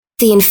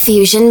The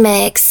Infusion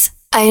Mix,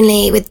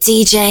 only with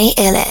DJ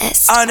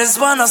Illis. I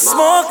just wanna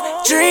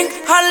smoke, drink,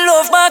 and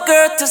love my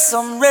girl to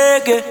some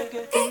reggae.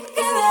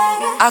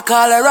 I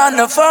call her on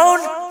the phone,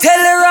 tell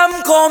her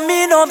I'm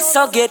coming up,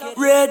 so get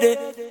ready.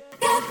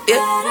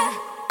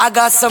 Yeah. I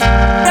got some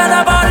and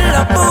a bottle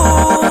of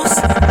booze.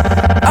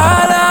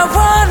 All I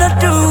wanna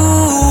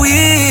do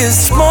is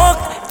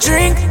smoke,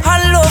 drink,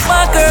 and love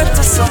my girl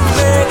to some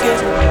reggae.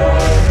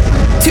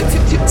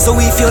 So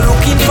if you're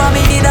looking for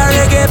me in a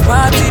reggae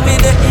party, me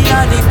the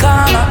in the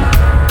corner.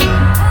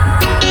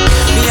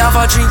 Me have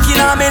a drink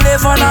in a me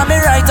left and a me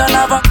right and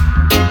have a.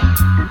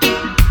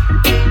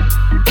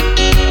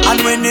 And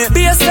when the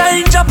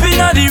bassline drop in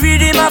a the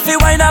rhythm, I feel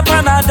wind up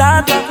and a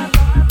dance.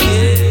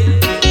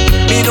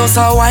 Yeah. Me just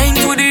a wine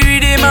to the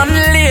rhythm and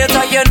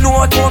later you know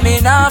what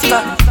coming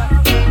after.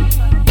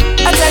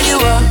 I tell you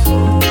what,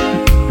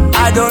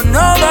 I don't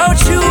know about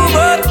you,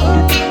 but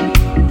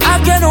I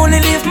can only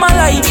live my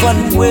life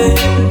one way.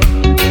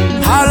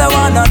 All I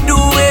wanna do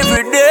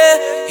every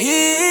day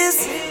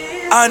is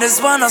I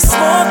just wanna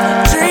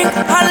smoke, drink,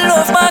 and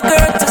love my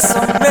girl to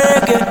some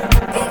reggae.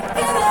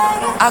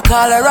 I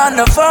call her on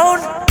the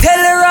phone, tell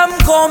her I'm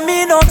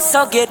coming up,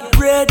 so get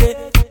ready.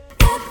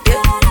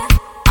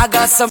 I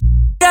got some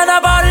and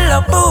a bottle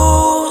of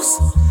booze.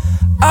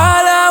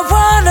 All I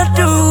wanna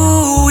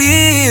do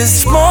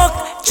is smoke,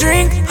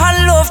 drink,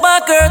 and love my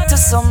girl to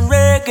some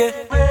reggae.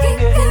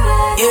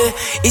 Yeah,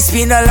 it's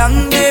been a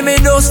long day, me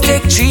just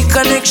take 3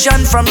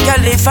 connection from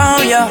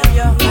California.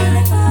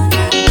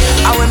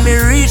 And when me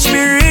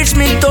reach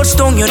me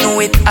touchdown, you know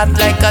it hot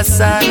like a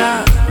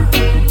sauna.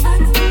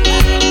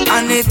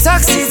 And the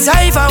taxi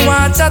driver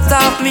want to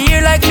top me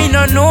here like me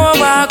no know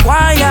about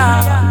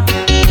choir.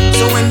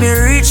 So when me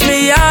reach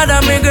me yard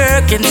and me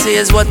girl can say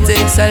is what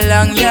takes a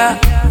long, yeah.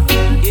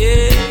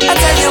 I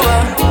tell you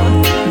what,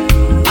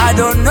 I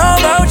don't know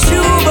about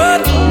you,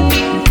 but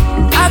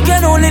I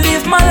can only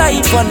live my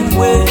life one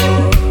way.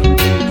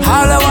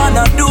 All I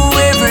wanna do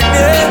every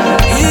day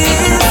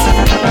is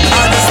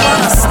I just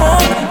wanna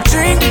smoke,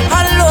 drink,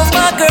 and love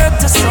my girl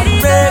to some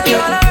reggae.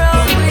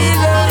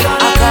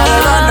 I call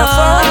her on the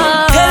phone,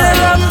 tell her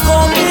I'm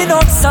coming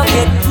up, so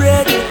get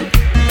ready.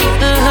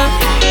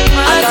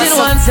 I got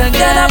once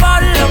again a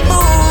bottle of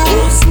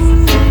booze.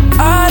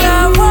 All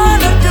I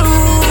wanna do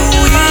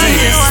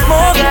is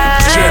smoke,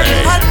 drink,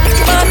 and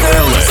love my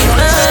girl to some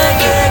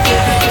reggae.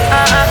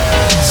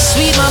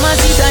 Sweet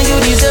mamacita, you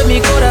deserve me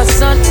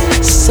corazón.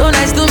 So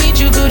nice to meet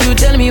you, could you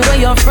tell me where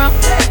you're from?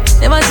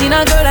 Never seen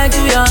a girl like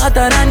you, you're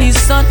hotter than the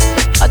sun.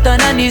 Hotter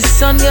than the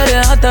sun, girl,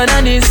 you're hotter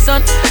than the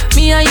sun.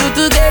 Me and you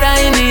together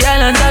in the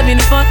islands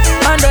having fun.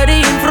 Under the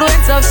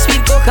influence of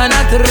sweet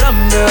coconut rum,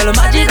 girl,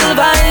 magical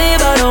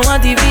vibe, I don't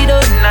want to be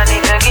done. I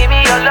need to give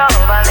me your love,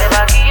 I'll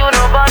never give you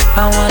no bun.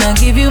 I wanna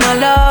give you my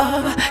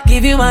love,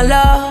 give you my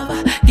love,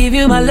 give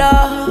you my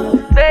love,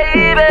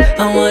 baby.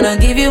 I wanna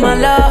give you my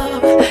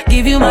love,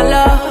 give you my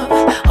love,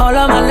 all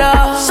of my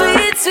love.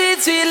 Sweet, sweet,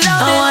 sweet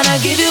love. I wanna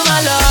give you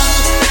my love,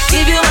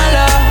 give you my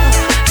love,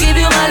 give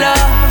you my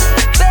love,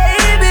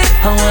 baby.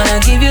 I wanna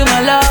give you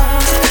my love,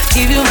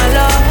 give you my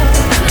love,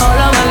 all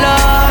of my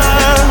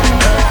love.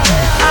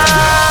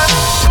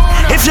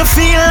 If you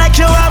feel like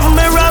you have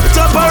me wrapped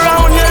up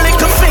around your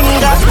little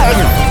finger,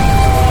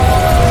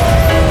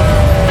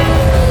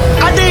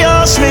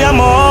 adios mi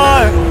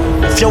amor.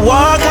 If you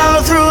walk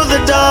out through the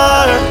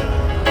door,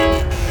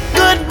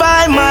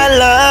 goodbye my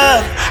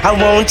love, I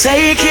won't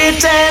take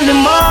it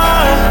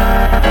anymore.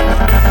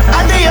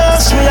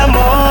 Adios mi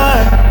amor.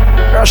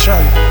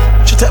 Russian,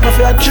 she take me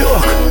for a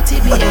joke.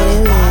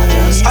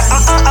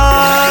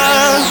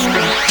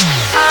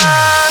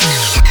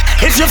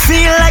 If you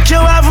feel like you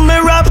have me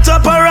wrapped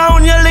up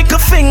around your little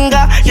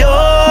finger,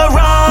 you're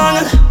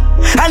wrong.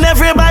 And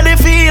everybody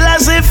feel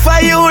as if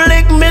you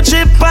lick me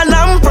chip and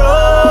I'm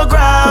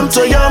programmed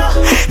to you.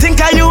 Think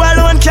you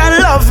alone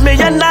can love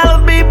me and I'll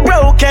be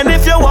broken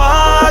if you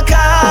walk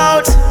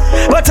out.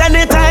 But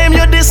anytime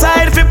you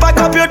decide to pack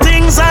up your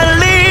things and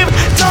leave,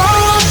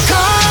 don't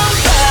come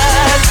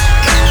back.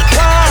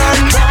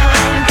 Don't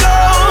go.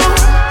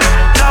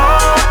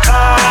 Don't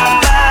come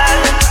back.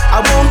 I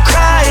won't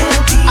cry,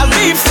 I'll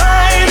be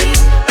fine.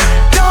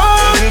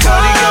 Don't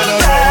come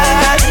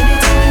back.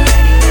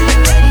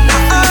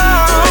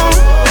 Oh,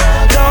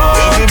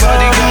 don't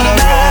come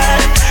back.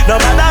 No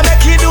matter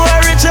make you do a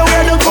rich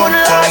way, the good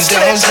last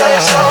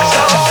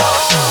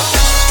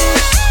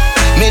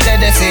me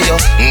ready for you,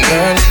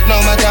 girl. No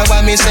matter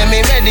what me say,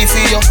 me ready for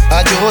you.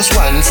 I just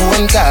one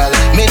phone call,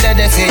 me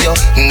ready for you,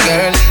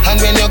 girl. And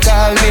when you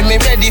call me, me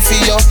ready for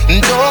you.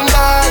 Don't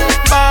ball,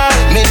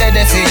 me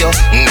ready for you,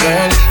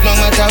 girl. No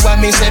matter what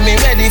me say, me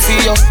ready for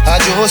you.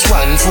 I just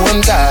one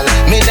phone call,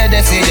 me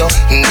ready for you,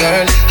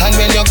 girl. And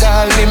when you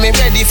call me, me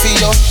ready for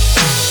you.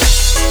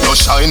 You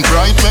shine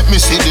bright, make me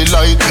see the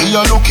light. Me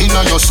a looking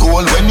at your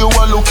soul when you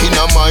are looking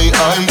at my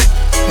eye.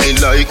 Me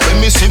like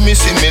when me see me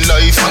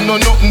life. I know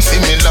nothing for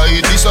me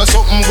like. This is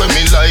something when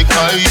me like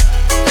I.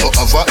 But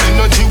have a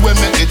energy when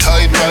make the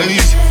tide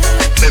rise.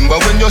 Remember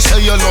when you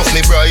say you love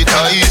me bright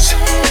eyes.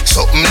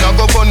 Something I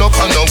go burn up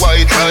on the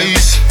white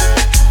rice.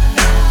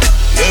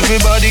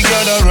 Everybody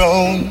gather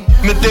round.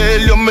 Me tell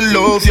you me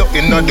love you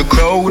in the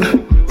crowd.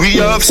 We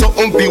have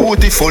something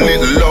beautiful,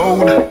 little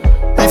loud.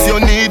 If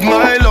you need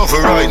my love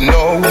right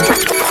now,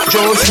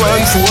 just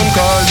one phone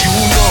call, you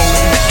know.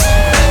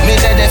 Me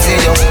ready for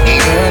you,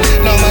 girl.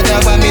 No matter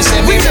what me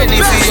say, me ready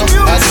for you.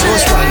 I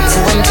just one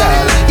phone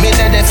call. Me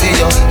ready for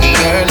you,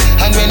 girl.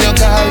 And when you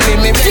call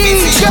me, me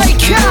ready for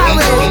you.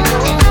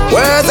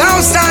 Where thou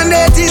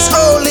standeth is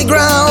holy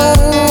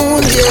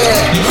ground,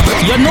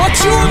 yeah. You're not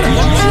tuned.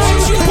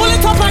 Pull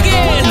it up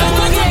again.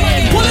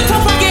 Pull it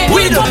up again.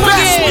 Pull it up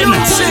again.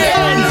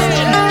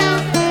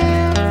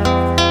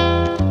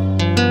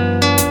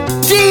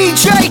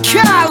 DJ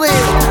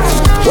Khaled.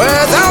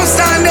 Where thou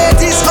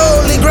standeth is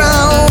holy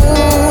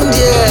ground,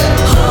 yeah.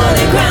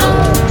 Holy ground.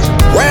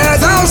 Where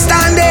thou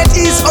standeth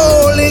is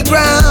holy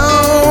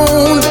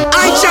ground.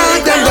 I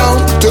chant them down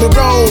to the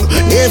ground,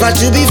 never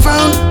to be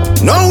found.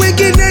 No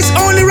wickedness,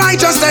 only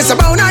righteousness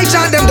abound. I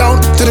chant them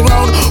down to the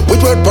ground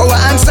with word, power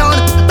and sound.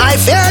 I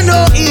fear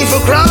no evil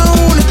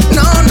crown.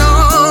 No,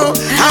 no.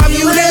 Have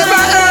you never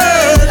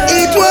heard?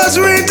 It was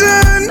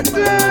written.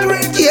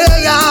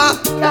 Yeah.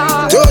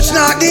 Touch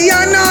not the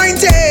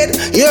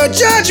anointed. Your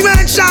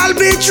judgment shall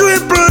be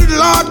tripled,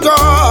 Lord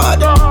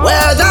God.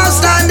 Where thou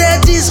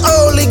standeth is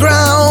holy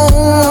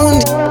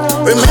ground.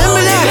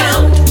 Remember that.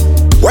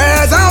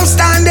 Where thou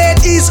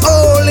standeth is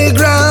holy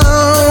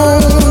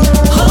ground.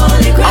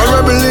 A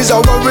rebel is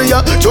a warrior,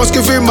 just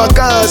give him a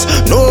cause.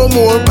 No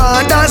more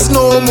borders,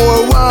 no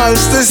more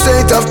walls. The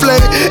state of play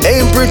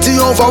ain't pretty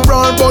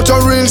overall, but a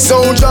real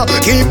soldier.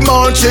 Keep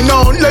marching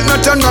on, let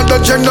not another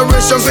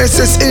generation face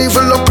this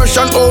evil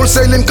oppression.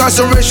 Wholesale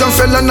incarceration,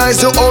 felonize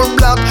the old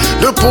block.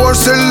 The poor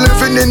still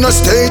living in a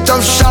state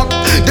of shock.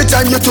 The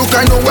time you took,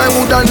 I know I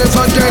would have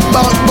never get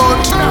back, but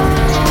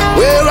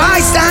where I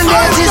stand,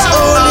 that is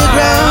holy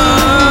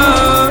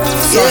ground.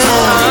 Yeah.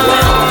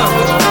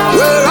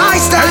 Where I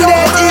stand,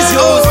 that is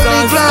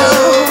holy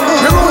ground.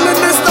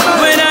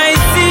 When I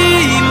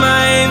see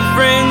my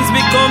friends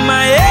become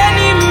my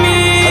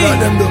enemy,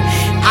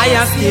 I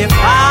have to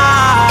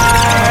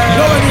fight.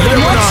 No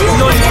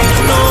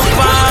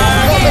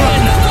fight.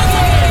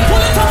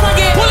 Pull it up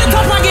again. Pull it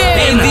up again.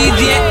 And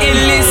DJ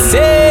Illy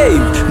say,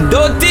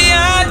 dirty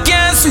heart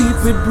can't sweep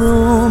with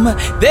broom.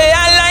 They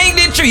are like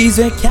the trees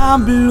that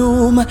can't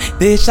bloom.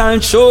 They shall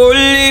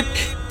surely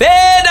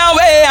fade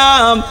away.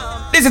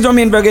 This is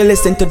Romain Berger,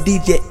 listen to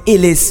DJ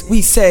Illis.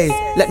 We say,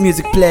 let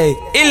music play.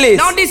 Illis.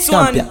 Now this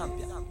champion one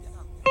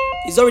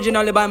is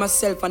originally by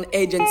myself and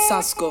Agent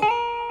Sasko.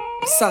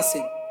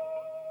 Assassin.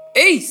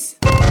 Ace.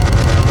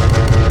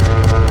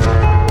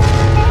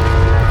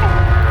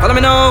 Follow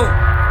me now.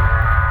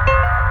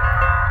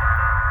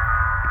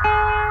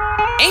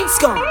 Ain't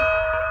gone.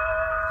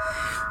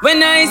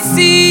 When I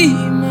see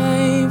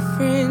my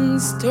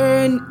friends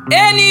turn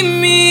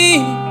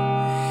enemy,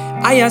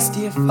 I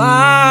stay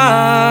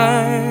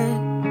far.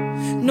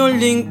 No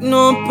link,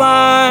 no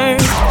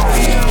part.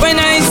 When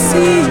I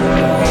see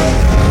my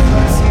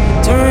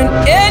friends turn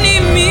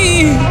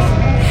enemy,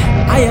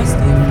 I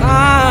stay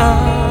far.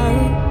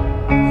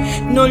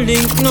 No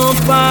link, no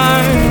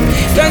part.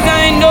 Cause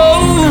I know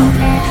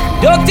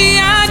dirty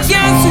heart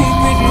can't sweep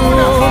with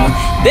broom.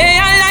 They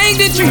are like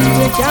the trees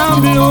that can't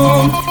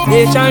bloom.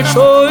 They shall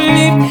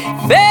surely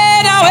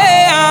fade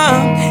away.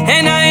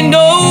 And I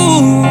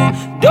know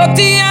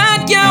dirty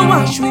heart can't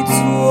wash with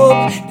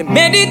soap. The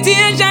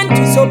meditation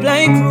twist up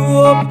like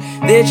rope.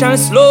 They shall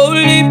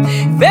slowly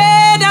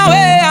fade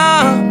away.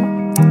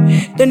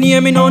 Then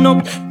hear me now, no.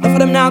 None of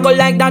them now go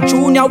like that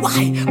junior.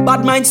 Why?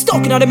 Bad mind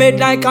stuck in the made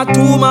like a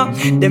tumor.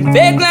 Them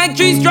fake like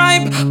tree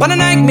stripe, but a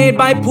Nike made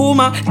by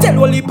Puma. Tell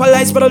one leap of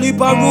lies for a leap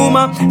of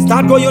rumor.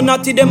 Start go you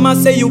naughty, them a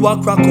say you a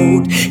crack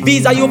out.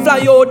 Visa you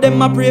fly out,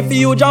 them a pray for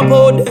you jump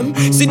out them.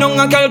 Sit down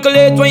and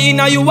calculate when you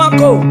know you a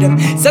code them.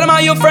 Say them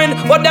are your friend,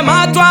 but them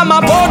heart to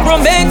my boat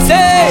from big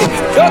say.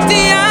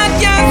 Dirty heart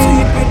can't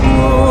sweep with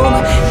room.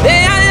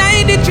 They are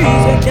like the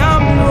trees that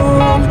can't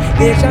bloom.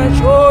 They shall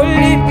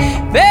surely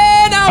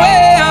fade away.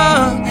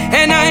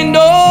 And I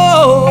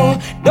know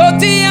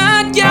dirty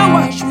heart can't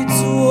wash with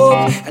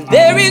soap. And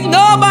there is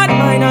no bad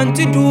mind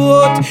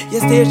antidote.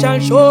 Yes, they shall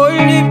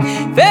surely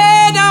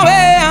fade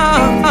away.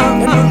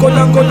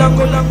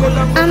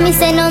 And me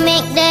say no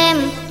make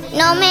them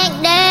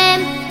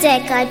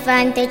take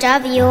advantage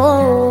of you.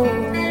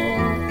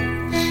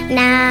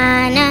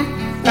 Nah, yeah.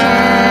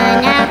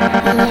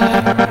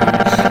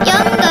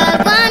 Young girl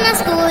going to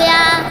school,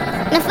 yeah.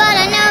 No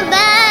follow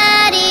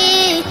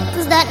nobody.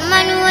 Cause that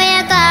man where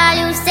you call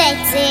you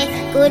sexy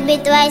could be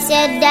twice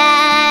your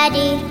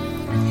daddy.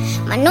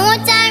 Man, no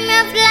time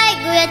you fly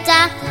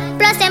greater.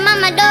 Plus your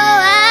mama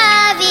don't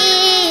have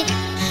it.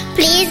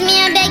 Please me,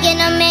 I beg you,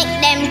 no make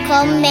them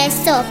come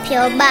mess up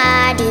your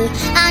body.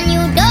 And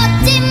you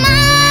dirty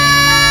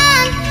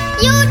man,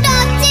 you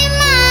dirty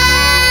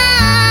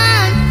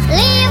man.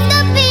 Leave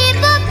the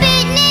people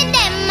picnic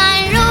them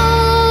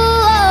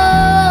alone.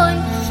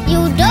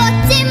 You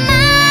dirty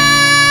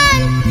man,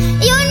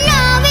 you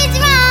know it's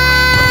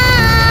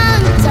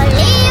wrong. So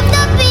leave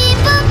the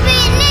people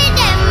picnic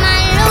them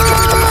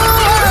alone.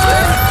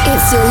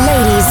 It's your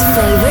ladies'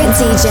 favorite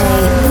DJ,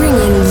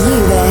 bringing you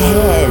the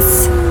hits.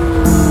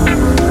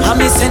 I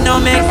me say no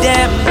make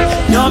them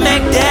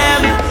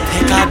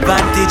take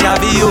advantage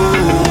of you.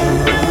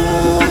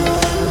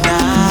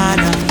 Nah.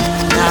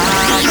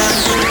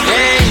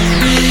 Hey,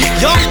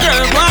 young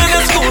girl wanna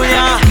school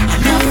ya,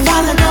 I'm not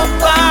follow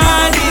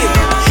nobody.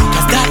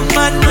 'Cause that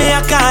man may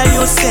I call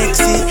you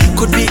sexy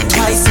could be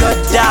twice your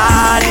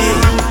daddy.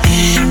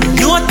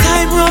 No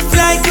time rough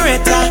like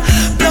Greta,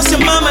 plus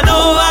your mama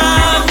know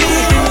want me.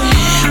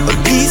 But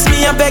please me,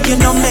 I beg you,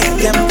 no make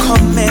them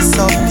come mess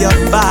up your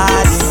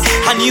body.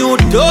 And you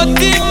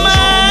dirty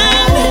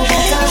man,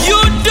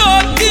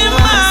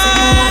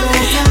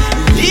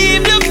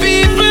 leave the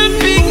people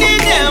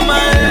picking them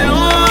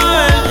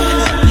alone.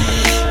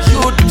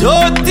 You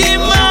dirty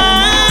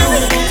man,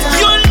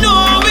 you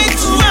know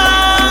it's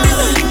wrong.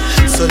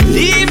 So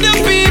leave the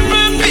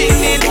people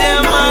picking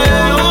them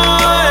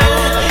alone.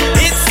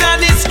 It's a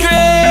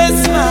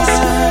disgrace, man.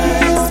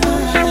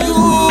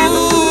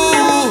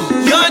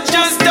 You're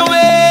just a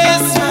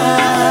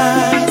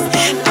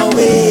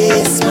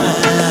waste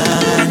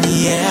man,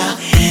 yeah.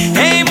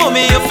 Hey,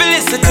 mommy, you feel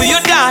listen to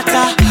your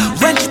daughter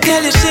when she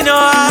tell you she no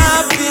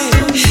happy.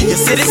 You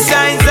see the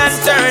signs and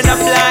turn a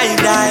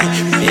blind eye.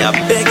 Me I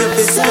beg you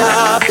to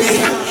stop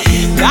it.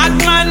 That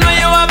man when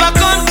you have a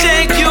come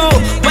take you,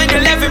 when you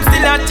left him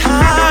still a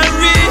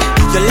tarry.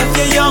 You left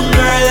your young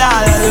girl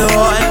all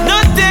alone.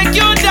 Not take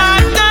your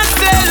daughter,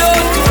 sell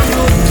out to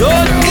you.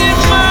 Dirty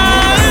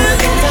man,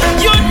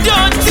 you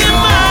dirty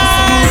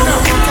man.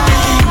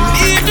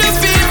 Leave the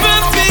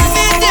people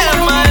fixing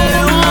them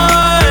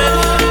alone.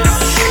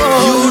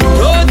 You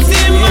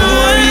dirty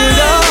man,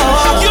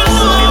 you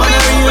know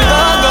it's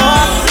wrong.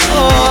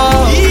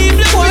 Leave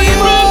the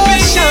people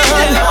fixing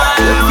them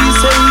alone.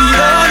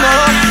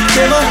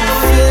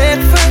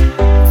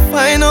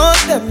 Find out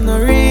them no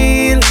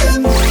real.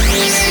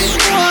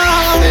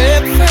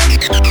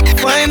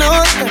 Find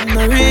out them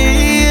no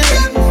real.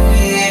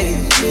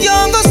 You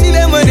don't go see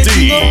them when they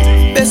go.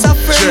 Best of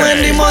friend when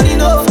the money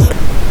no.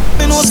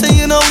 Me know say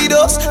you know with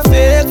us.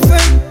 Fake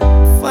friend.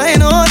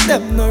 Find out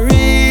them no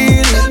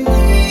real.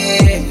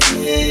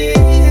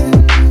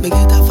 Me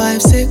get a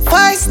 5-6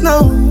 voice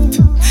now.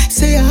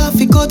 Say I have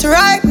to go to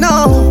right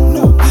now.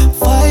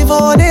 5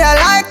 all day I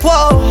like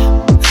wow.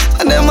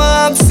 And them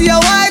up see a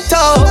White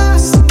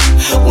House.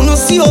 Who no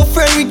see how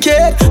friend we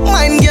get.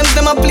 Mind games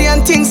them a play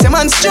and things them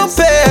and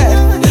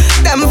stupid.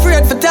 Them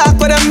afraid for talk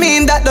what I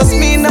mean. That does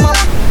mean them a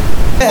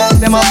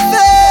them a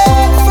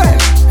fake friend.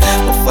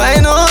 But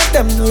find out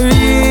them no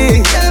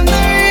real.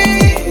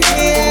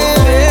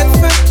 Fake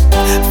friend.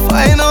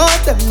 Find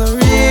out them no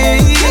real.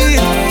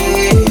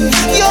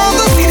 You don't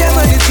go see them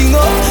anything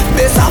up.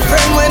 Best a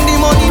friend when the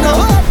money no.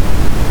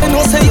 And no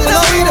say you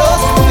love it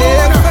us.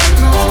 Fake friend.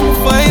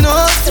 Find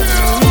out them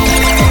no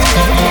real.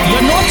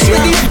 You're not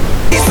ready.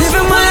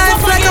 Living my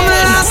life like I'm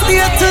last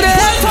year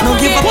today. No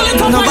give up,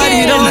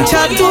 nobody don't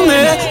chat to me.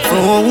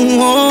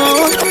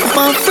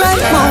 My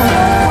friend,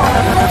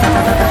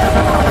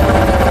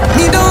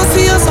 me don't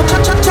see you, so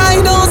try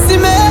don't see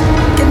me.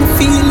 Get the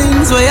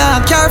feelings where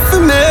you care for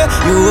me.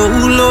 You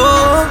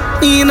low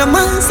in a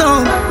man's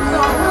song.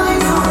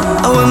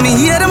 And when me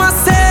hear them I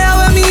say,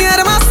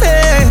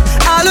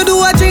 all I do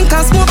I drink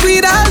and smoke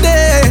weed all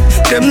day.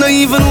 Them not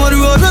even know the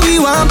road where we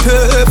want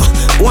pep.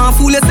 Want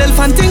fool yourself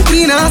and think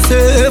we not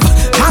safe.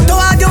 Matter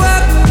how you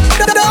work,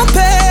 don't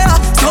pay.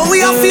 So we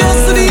have to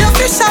use to the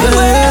official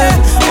way.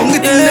 I'm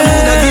getting them who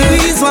that give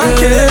me one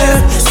care.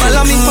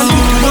 Follow me from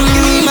people,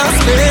 give me my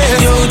space.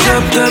 Yo,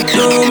 drop that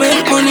don't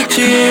make money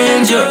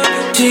change ya,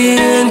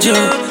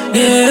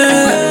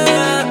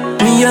 yeah.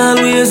 Me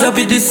always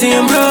happy the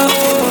same, bro.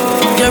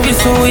 Carry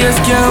so yes,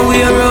 can't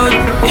wear out.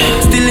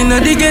 Still in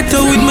the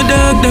ghetto with my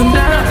dog, them.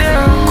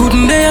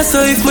 Couldn't dare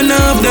so if me not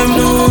have them,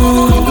 no.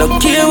 No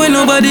care when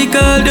nobody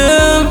call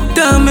them.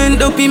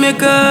 Torment up in my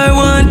car,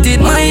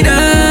 wanted my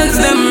dogs,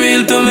 them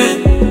real to me.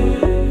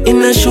 In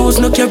the shoes,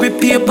 no carry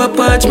paper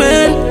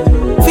parchment.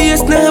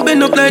 Face now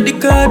bend up like the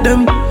card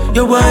them.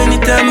 You want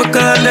anytime I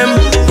call them.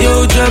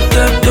 Yo, drop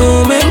top,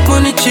 don't make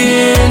money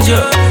change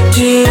ya,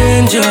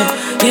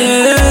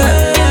 yeah.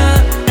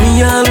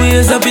 Me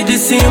always happy the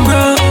same,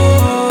 bro.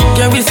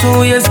 Carry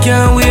so yes,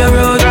 can't wear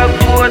out.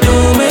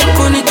 Don't make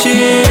money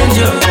change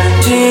ya,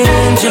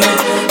 yeah.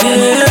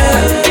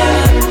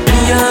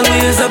 Me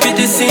always happy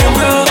the same,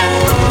 bro.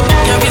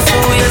 Carry so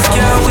yes,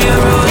 can't wear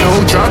out. No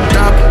drop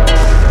top,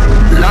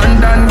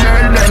 London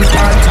girl then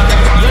hot.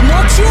 You're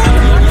not sure?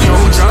 No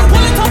drop.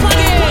 Pull it up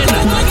again.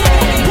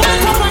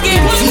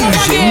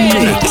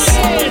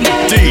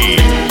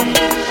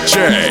 DJ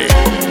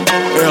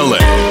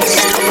Ellis.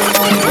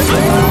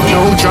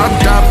 No drop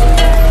top,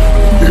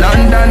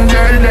 London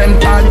girl them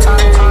hot.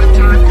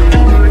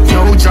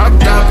 No drop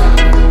top,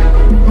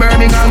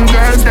 Birmingham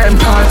girls them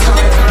hot.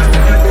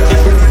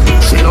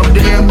 She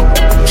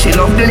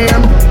love the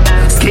name,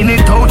 Skin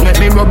it out, make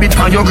me rub grab it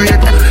on your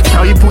grate.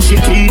 Try push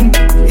it in,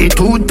 it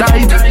too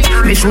tight.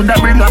 Me shoulda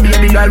bring a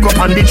baby, I'll go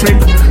on the trip.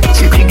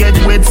 Chippy get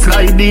wet,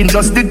 slide in,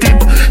 just the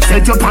tip.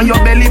 Set you on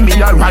your belly, me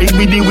a ride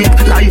with the whip.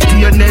 Like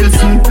Tia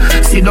Nelson,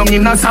 sit down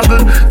in a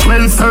saddle.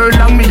 12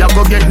 furlong, me a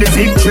go get the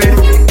victory.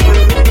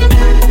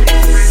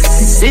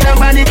 See the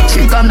body,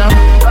 she come now.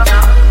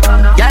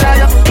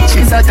 Yeah,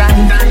 she's a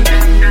time.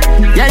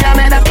 Yeah,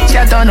 man, she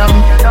a turn up.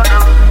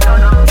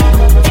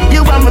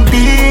 You want my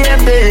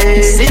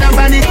baby. See the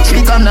body,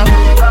 she come now.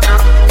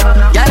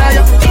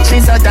 Yeah,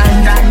 she's a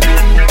time.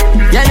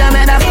 Yeah,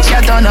 man, she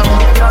a turn up.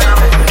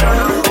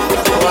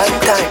 One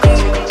time.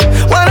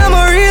 When I'm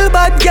a real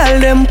bad girl,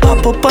 them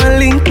pop up and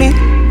link me.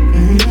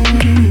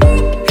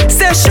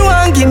 Say she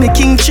want give me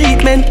king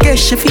treatment, guess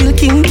she feel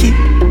kinky.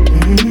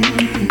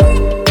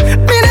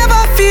 Me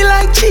never feel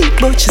like cheap,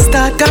 but she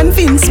start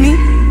convince me.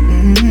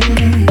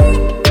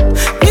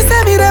 Me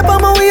say me there, but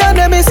my way on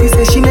the messy,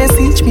 say she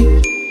message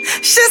me.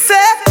 She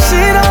said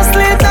she don't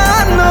sleep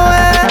on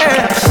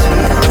nowhere. She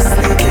don't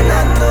sleep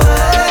on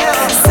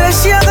nowhere. Say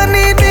she ever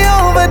need me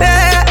over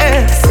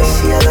there. Say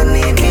she ever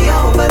need me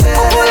over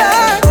there. Pull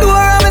her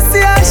door and me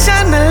see her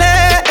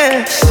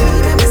chandelier. She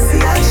let me see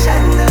her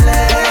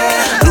chandelier.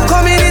 Look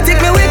how me they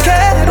take me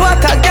wicked,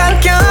 what a girl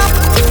can.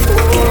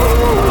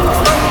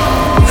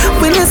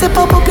 When you say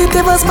pop up, it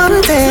ever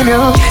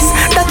spontaneous.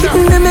 That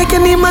keeping me make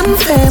any man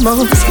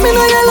famous. Me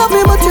know you love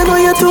me, but you know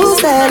you're too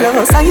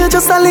zealous. And you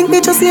just a link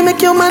me, just you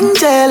make your man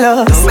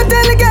jealous. Me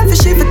tell the girl for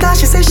she fit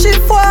she say she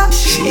for.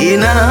 She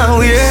now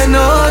we're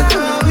not.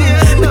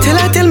 Me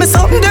tell me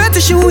something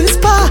dirty, she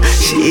whisper.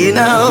 She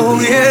now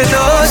we're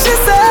not. She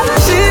said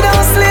she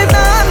don't sleep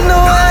on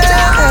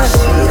nowhere.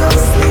 She don't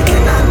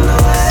sleep on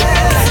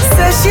nowhere.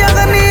 Say she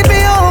ever need me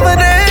over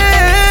there.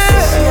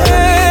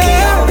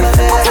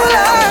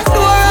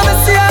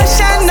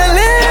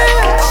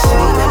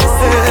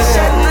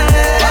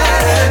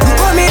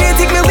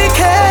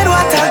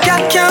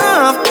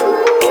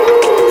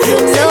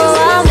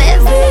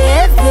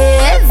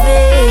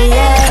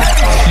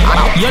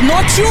 You're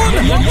not tuned.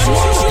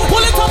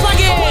 Pull it up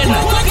again.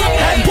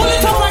 Pull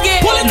it up again.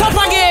 Pull it up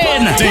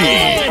again.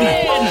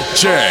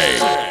 DJ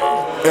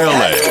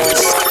Ellis.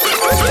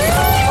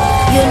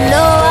 You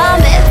know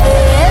I'm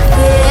heavy,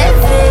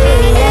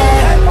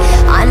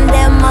 yeah. And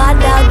them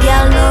other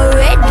girl no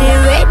ready,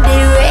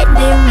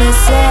 me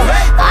say.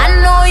 I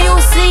know you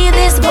see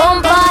this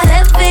bumper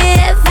heavy,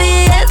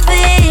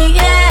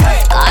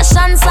 yeah.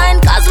 Caution sign,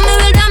 cause me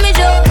will damage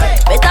you.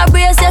 Better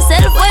brace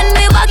yourself when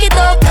me back it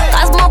up.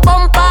 Cause my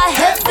bumper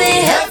heavy.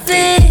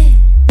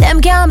 Them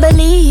can't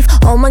believe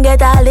how me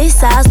get all this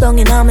sauce down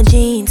in all my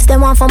jeans.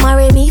 Them want to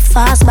marry me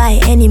fast by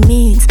any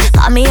means.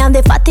 Call me on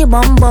the fatty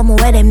bum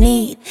where them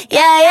need.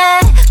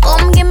 Yeah,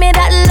 come give me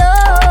that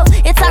love.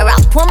 It's a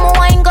rap when my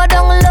wine go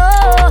down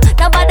low.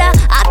 Nobody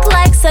act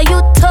like so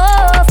you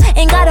tough.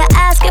 Ain't gotta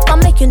ask if I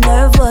make you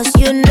nervous.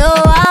 You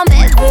know I'm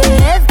heavy,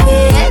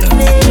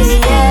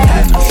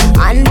 yeah.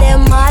 And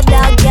them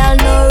other girl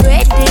no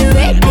ready,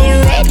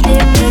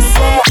 me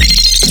say.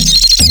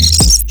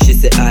 She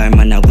say I'm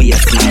on a way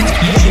smile.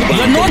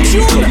 You're not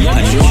tuned.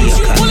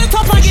 Pull it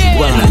up again.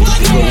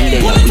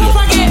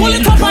 Pull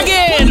it up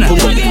again.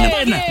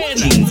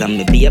 Jeans and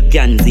me be a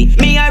pansy.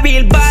 Me a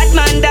real bad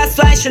man, that's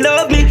why she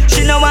love me.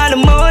 She no want the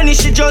money,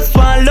 she just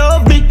want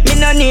love me. Me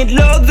no need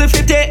love if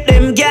you take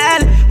them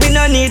gal. We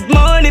no need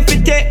money if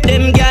you take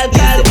them gal.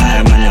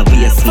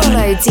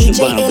 Follow DJ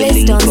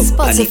Illest on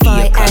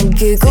Spotify and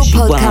Google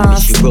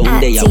Podcasts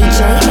at DJ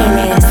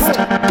Illest.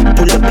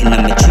 Pull up in a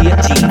me tree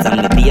jeans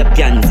and me be a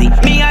pansy.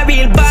 Me a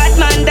real bad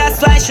man,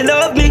 that's why she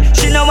love me.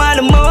 She no want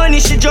the money,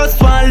 she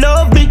just want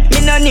love me.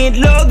 Me no need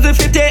love if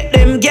you take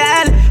them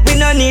gal. We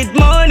no need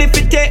money if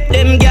you take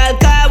them gal.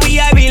 Cause we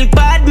a real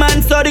bad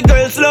man, so the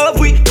girls love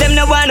we. Them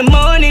no want the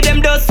money,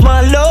 them just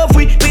want love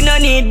we. We no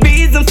need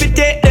reason if you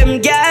take them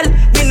gal.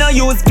 We no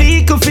use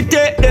vehicle if you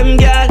take them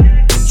gal.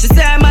 She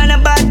say I'm on a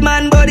bad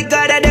man,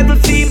 bodyguard at every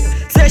film.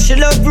 Say she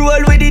love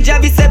roll with the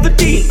Javi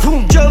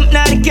 17. Jump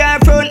now the car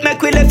front,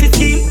 make we left his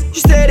scheme. She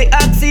say the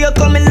oxy you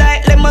coming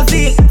like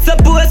limousine.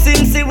 Suppose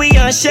him see we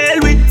on shell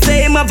with.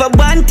 Say him have a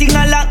one thing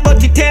a lock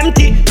but it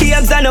empty.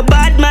 Babes on a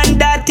bad man,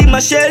 that him a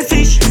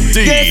shellfish.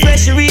 Guess where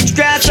she reach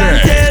grass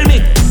and tell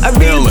me. A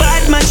real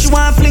bad man, she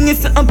want fling it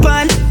something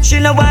pan. She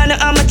no want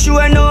a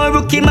amateur, no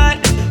rookie man.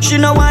 She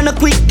no want a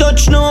quick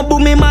touch, no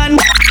boomy man.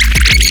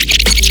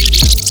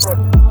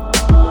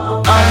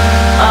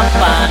 Up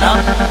and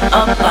up,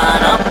 up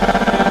and up.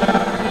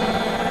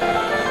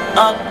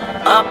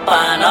 Up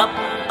and up,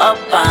 up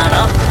and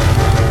up.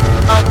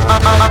 Up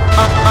and up,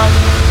 up and up.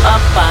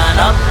 Up and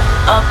up,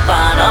 up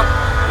and up.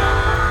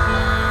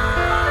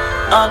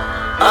 Up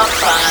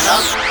and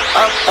up,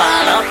 up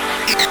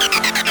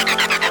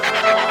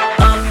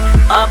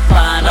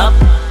and up.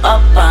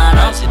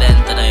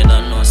 Accident and I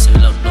don't know, so we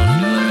love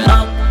don't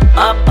know.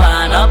 Up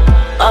and up,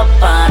 up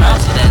and up.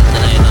 Accident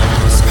and I don't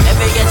know.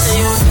 Every get to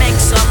use, make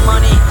some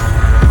money.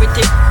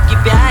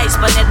 Keep your eyes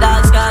on the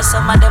dogs, cause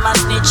some of them a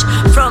snitch.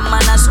 From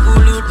man a school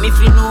youth, me if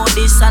you know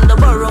this. And the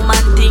borrow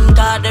man think,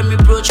 cause them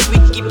reproach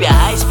quick. Keep your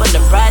eyes on the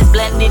surprise,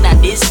 blending a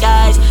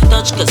disguise.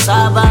 Touch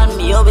cassava and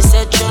me always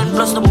said trend.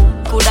 Plus the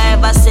could I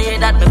ever say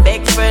that my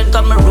big friend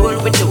come and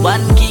roll with the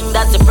one king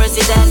that's the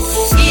president.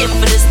 Aim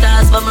for the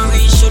stars, but me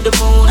reach to the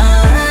moon.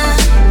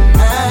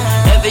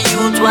 Every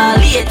youth while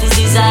late is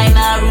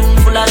designer, room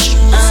full of shoes.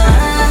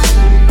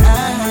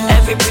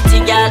 Every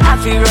pretty girl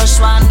happy rush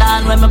one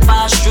down when me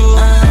pass through.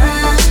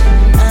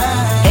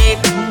 Hey,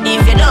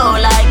 if you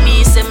don't like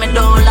me, say me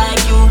don't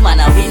like you.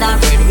 Man, I win a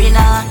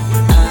breadwinner.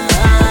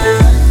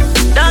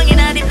 Down in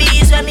the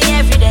bees with me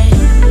every day.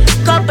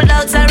 Couple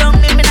dogs around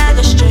me, me not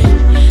go straight.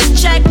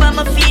 Check by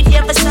my feet,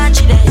 yeah,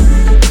 Versace day.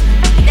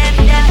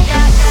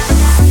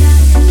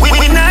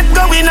 We not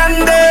going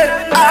under.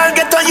 I'll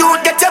get on you,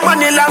 get your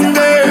money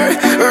longer.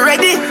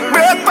 Ready,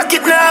 break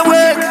pocket now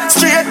work.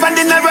 Straight from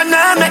the narrow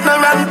now, make no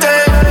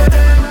rante.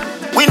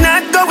 We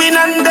not going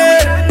under.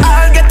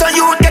 I'll get on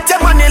you, get your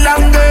money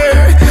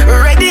longer.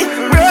 Ready,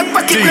 break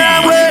pocket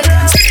now work.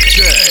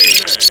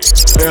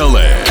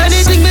 LS.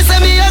 Anything me say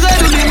me, I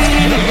gotta do me.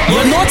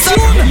 You're not soon.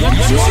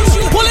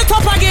 Pull it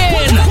up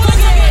again.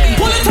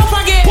 Pull it up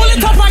again. Pull it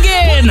up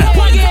again.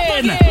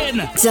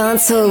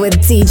 Dancehall with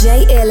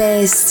DJ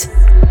Illest.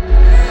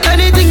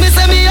 Anything me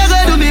say me, I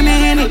gotta do me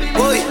mean.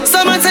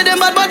 Someone say them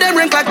bad, but them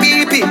rank like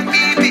pee-pee.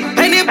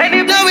 Any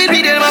now with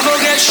me, them I go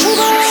get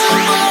sugar.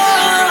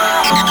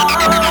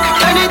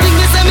 Anything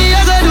me say me,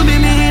 I gotta do me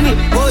mean.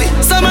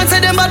 Someone say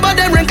them bad, but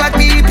them rank like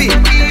pee-pee.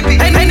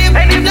 Any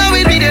now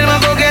with me, them I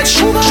go get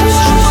sugar.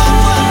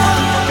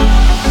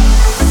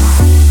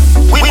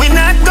 We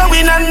not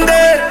going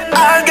under.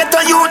 I'll get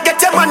on you,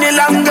 get your money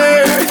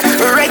longer.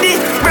 Ready,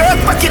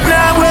 break pocket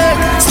now work.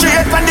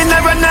 Straight from the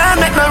narrow now,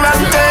 make no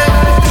rante.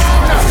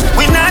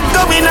 We not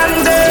going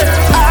under.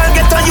 I'll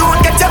get on you,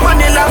 get your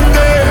money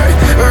longer.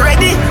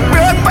 Ready,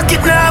 break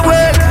pocket now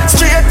work.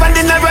 Straight from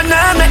the narrow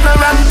now, make no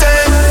rante.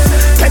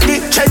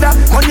 Petty cheddar,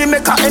 money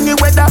maker any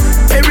weather.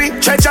 Perry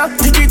treasure,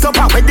 dig it up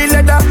and wear the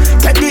leather.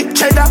 Petty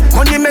cheddar,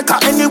 money maker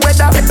any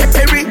weather.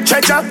 Perry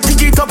treasure,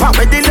 dig it up and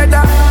wear the leather.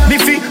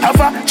 Miffy have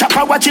a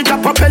chopper, watch it a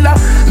propeller.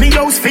 Me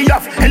house fee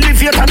off,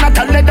 elevator not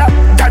a leather.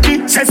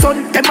 Daddy say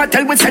son, them a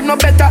tell we say no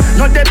better.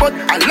 No they but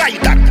I like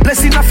that,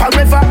 blessing a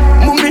forever.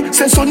 Mummy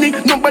say sonny,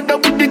 no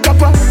better with the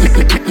copper.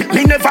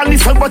 Me never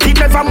listen but it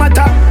never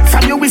matter.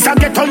 From you is a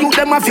ghetto you,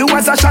 them a few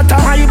as a shatter.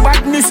 My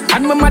badness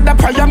and my mother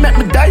prayer make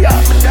me die.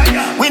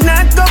 We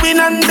not going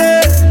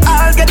under.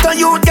 I'll get on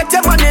you, get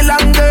your money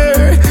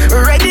longer.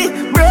 Ready,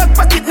 broke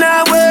pocket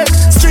now work.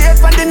 Straight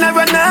from the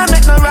narrow now,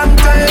 make no wrong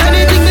turn.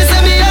 Anything me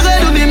say me, I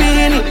gotta do me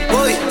mean.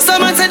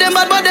 Someone say them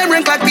bad, but them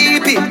rank like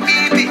pee-pee.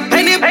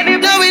 Any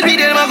now with me,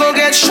 them I go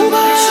get sugar.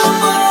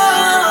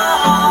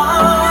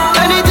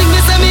 Anything me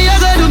say me, I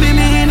gotta do me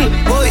mean.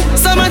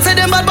 Someone say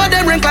them bad, but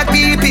them rank like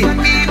pee-pee.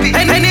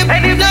 Any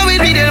now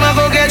with me, them I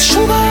go get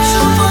sugar.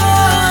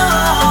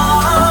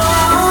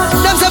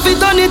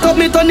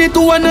 Me turn it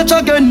to one notch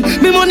again.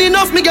 Me money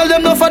enough, me girl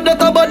them no for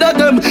that about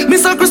them. Me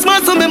say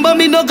Christmas, remember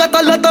me no got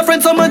a lot of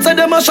friends. Someone say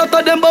them a shot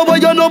at them, but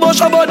what you know about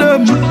shabba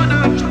them?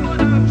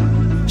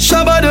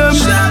 Shabba them,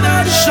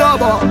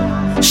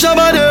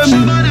 shabba them.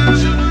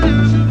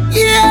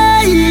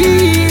 Yeah,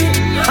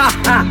 ha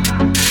ha.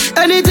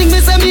 Anything me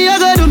say me, I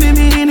gotta do me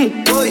mean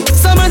it.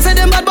 Someone say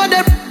them bad, but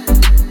them.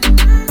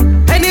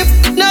 And if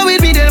now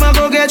with me, them I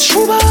go get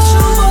shuba.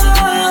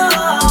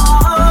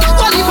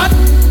 What if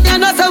I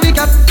not so we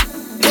can?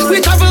 We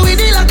travel with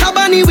it like a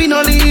bunny, we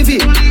no leave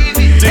it.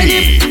 And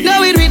if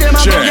now we read them,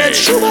 I go get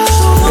sugar.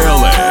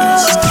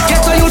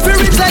 Get to you to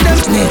rich like them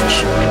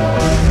snitch.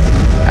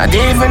 And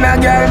even a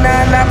girl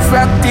nah knock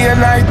frack tail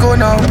like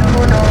Uno.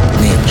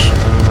 Snitch.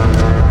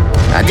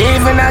 And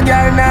even a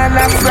girl nah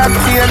knock frack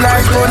tail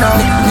like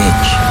Uno.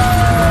 Snitch.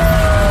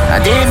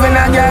 And even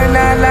a girl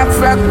nah knock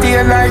frack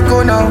tail like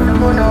Uno.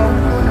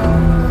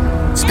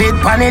 Spit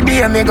pan the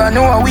day, me gon'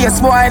 know a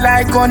waste boy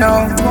like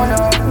Uno.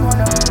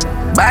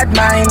 Bad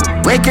mind,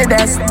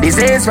 wickedest,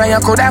 disease where you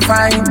coulda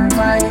find.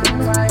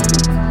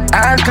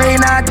 All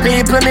clean out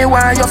people, me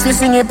want you fi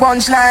sing a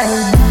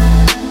punchline.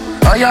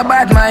 Oh, your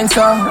bad mind,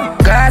 so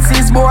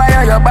glasses boy,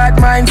 oh, your bad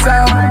mind, so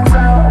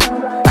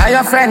are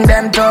your friend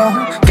them too.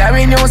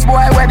 Carry news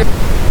boy, where the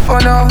oh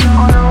no.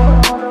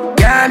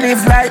 Can't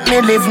live like me,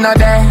 live no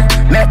day.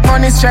 Make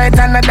money straight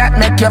and that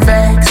make you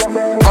vex.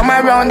 Come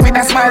around with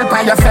a smile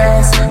on your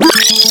face.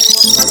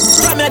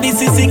 From your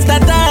DC6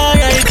 that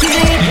I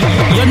keep.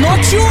 You're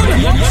not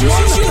tuned.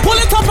 Pull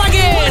it up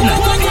again.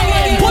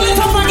 Pull it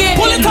up again.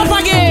 Pull it up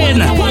again.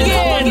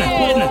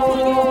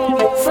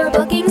 For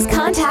bookings,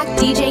 contact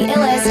DJ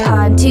Illest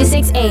on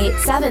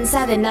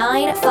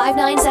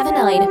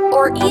 268-779-5979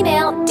 or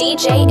email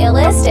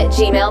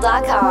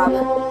djillest@gmail.com.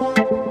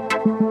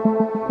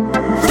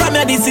 From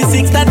your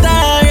DC6 that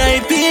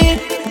I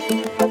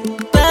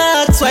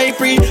that's why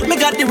free. Me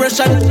got the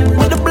Russian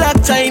with the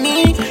black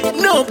Chinese.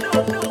 No,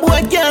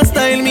 boy can't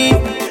style me.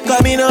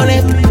 Come in on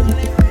it.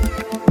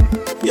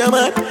 Yeah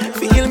man,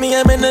 feel me,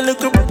 I'm in a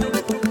look up.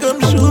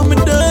 Come shoot me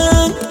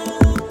down.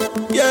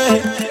 Yeah,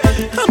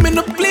 I'm in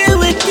a play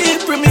with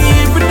keep from me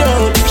every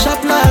down.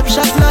 Shop lock,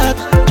 drop.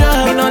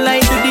 Me no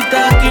like to the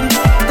talking.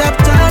 Tap,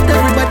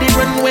 everybody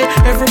run away.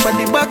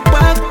 Everybody back.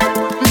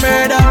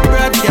 Murder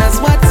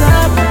broadcast, what's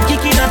up?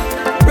 Kicking up,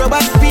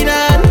 rubber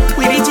spinner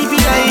with the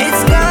GPI.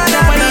 It's gonna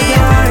be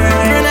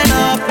burning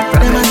up.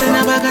 Them a send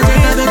a bag of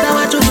check, I better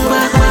watch you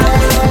back.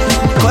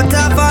 Cut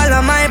off all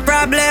of my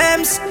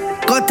problems,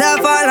 cut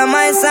off all of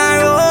my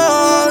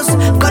sorrows,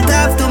 cut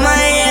off to my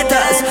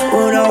haters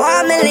who don't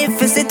want me live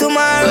to see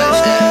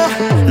tomorrow.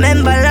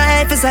 Remember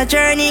life is a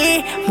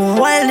journey, more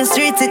while the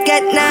streets it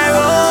get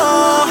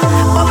narrow.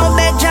 But my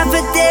beg you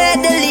to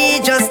take the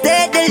lead, just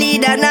take the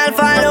lead and I'll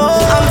follow.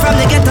 I'm from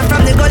the ghetto,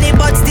 from the gully,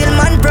 but still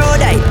man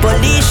proud of it.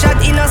 Police shot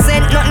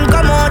innocent, nothing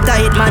come out of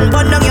it. Man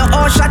burn down your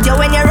house, shot you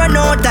when you run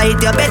out of it.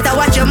 You better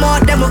watch your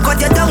mouth, them will cut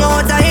your tongue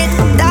out of it.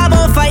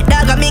 Double fight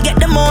dog, and me get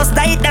the most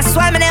of it. That's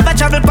why me never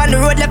travel on the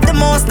road, left the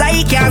most of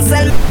it. Can't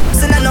sell me,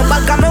 so no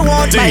back and me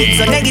won't bite.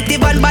 So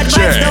negative and bad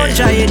vibes, don't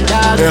try it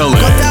dog.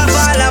 Cut off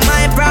all of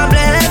my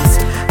problems,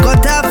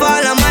 cut off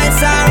all of my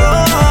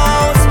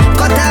sorrows,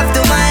 cut off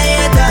to my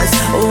haters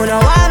who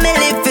don't want me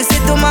live to see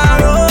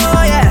tomorrow.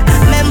 Yeah,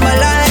 remember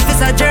life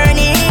is a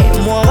journey,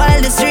 more while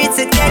the streets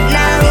it get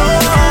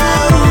narrow.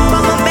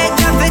 But my beg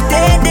you to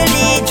take the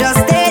lead,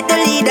 just take the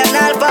lead and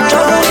I'll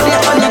follow.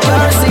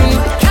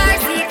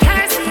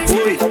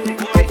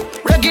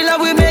 Regular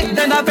we make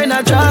them up in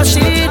a trash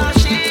sheet.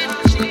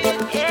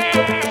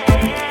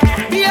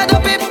 Be a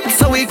dopey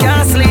so we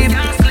can't sleep.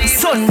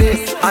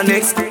 Sunday and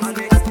next.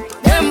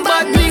 Them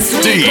bad this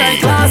week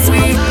like last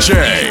week. DJ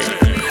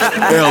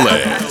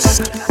Ellis.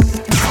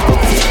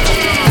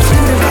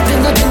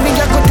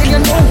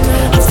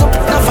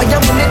 Fire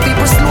when let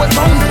people slow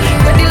down.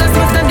 But the last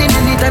man standing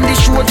anytime they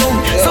show down.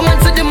 Someone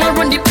said them a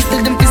run the pistol,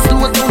 them pistol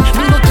slow down.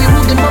 We no care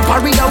who them a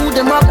parry, who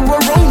them a go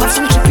around. Have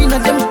some chip in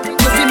at them,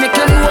 if you make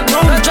them look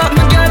wrong. Drop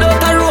my girl out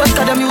the road,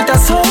 cause them youth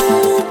are so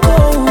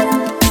cold.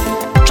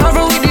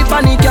 Travel with the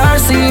panic car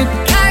seat.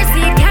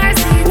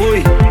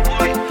 Oi.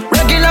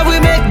 Regular we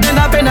make them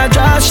up in a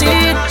trash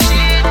sheet.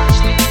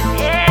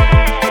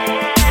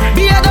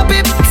 Be a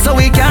dopey so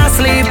we can't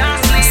sleep.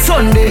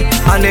 Sunday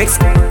and next.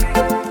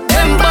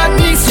 Bad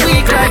this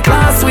week like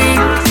last week.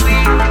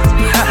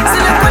 See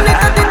them when they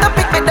cut the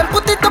topic, make them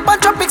put it up on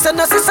tropics. And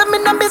no system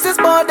in the business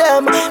for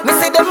them. Me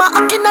say them a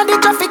hacking on the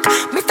traffic.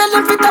 Me tell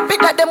them fit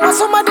topic that them want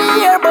somebody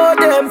hear about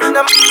them. See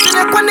them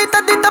when they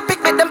cut the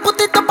topic, make them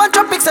put it up on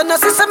tropics. And no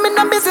system in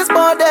the business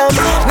for them.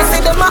 Me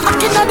say them a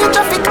hacking on the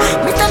traffic.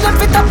 Me tell them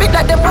fit topic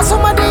that them want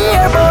somebody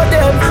hear about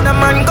them. The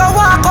man go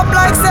walk up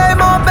like say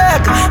more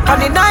back.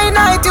 On the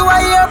 990 you a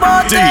hear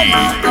about them.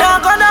 Now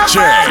gonna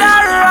murder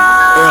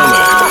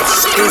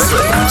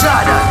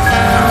Jordan,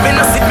 me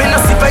no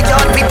sit by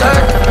your Peter.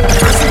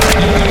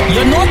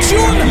 You're not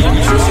tuned.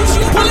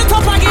 Pull it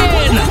up again.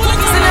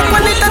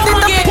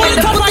 Pull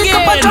it up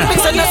again. Me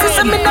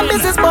say me no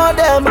business for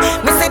them.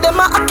 Me say them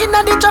a hacking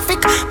on the traffic.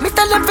 Me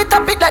tell them fit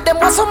topic that them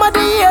want somebody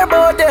hear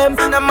about them.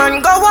 The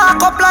man go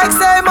walk up like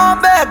say more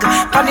beg.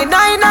 On the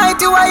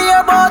 990 you a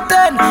hear about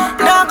them.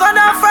 Now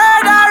gonna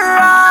further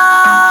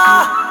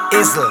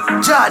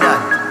Isle Jordan,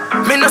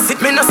 me no sit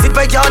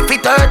by your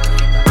Peter.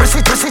 Press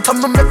it,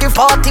 I'm making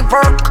 40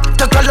 work.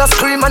 The girl a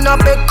scream and I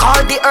beg call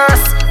the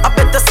earth. I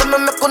bet the summer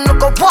me couldn't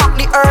go walk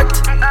the earth.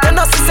 Then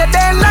I see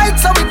daylight,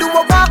 so we do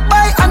a walk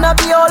by. And I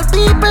be all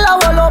people, I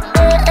will up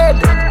their head.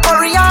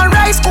 Curry and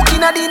rice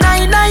cooking at the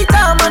 9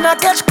 time. And I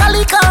catch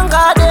calico and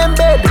got them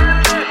bed.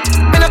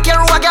 Me no care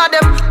who I got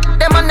them.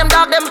 Them and them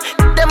dog them.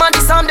 Them and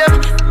disarm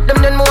them.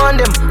 Them then more on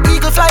them.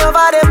 Eagle fly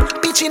over them.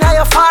 Pitch in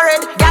your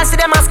forehead. Girl see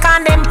them and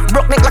scan them.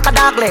 Broke neck like a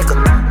dog leg.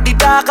 The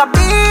dog a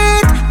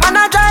beat. Man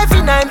a drive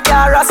in I'm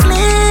car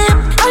asleep.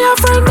 And your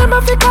friend them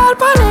a fi call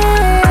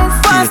police.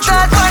 Fast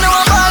that when you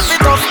a ball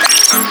it up.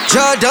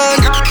 Jordan,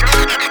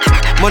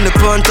 money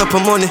on top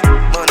of money.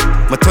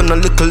 My turn a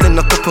little in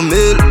a couple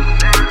mil.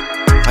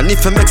 And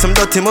if you make some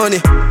dirty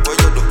money,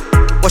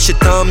 wash it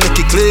down, make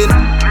it clean.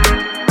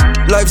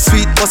 Life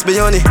sweet, must be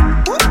honey.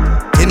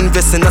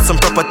 Investing in some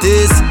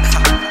properties.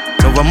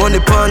 Now I'm money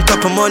on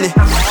top of money.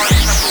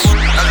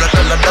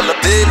 Dollar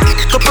bill.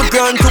 Couple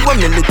grand to $1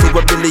 million to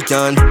 $1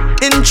 billion.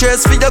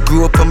 Interest for your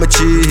grow up on my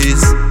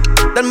cheese.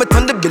 Then me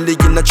turn the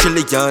billion a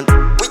trillion.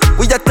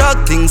 We a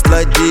talk things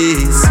like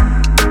this.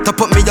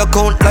 Top up me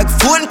account like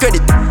phone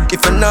credit.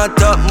 If you not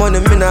talk money,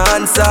 me no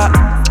answer.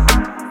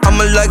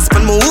 I'ma like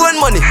spend my own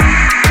money.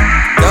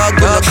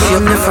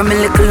 Came there from a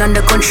little on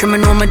the country, me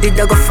know me did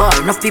I go far.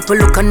 Enough people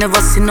look and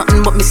never see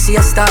nothing but me see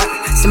a star.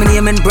 See me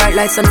name in bright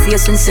lights and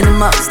face in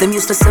cinemas. Them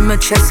used to say me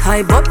chest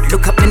high, but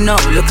look at me now,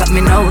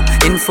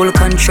 in full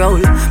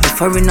control.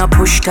 Before in a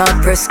push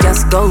start, press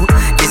gas go.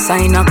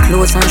 Designer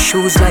clothes and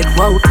shoes like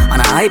wow.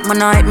 And I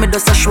hype me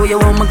just to show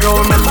you how me go.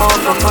 Remember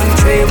off a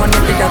country when I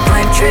did a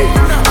climb tree.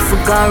 I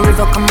forgot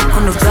river come up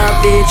on the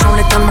garbage.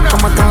 Only time I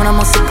come a town I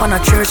must sit on a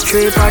church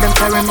tree. For them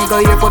carry me go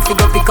airport, fi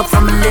go pick up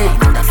family.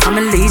 That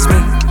family's me.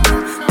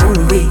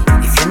 Ooh-wee,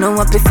 if you know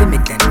what for me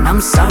then I'm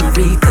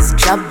sorry. Cause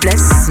God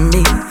bless me.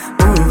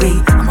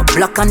 Ooh-wee, I'ma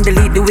block and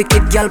delete the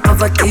wicked girl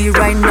poverty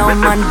right now,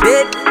 man.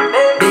 Big,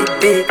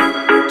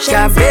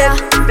 sharp big,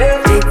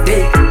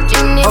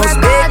 house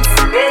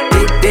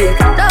big,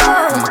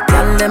 I'ma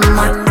call them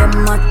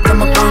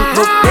a bank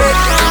book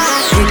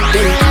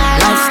big,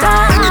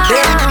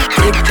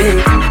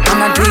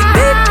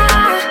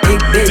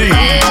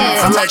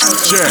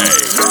 DJ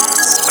Ellis.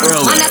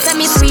 Man, I say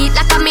me sweet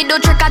like a me do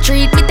trick or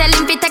treat. Me tell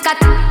him fi take a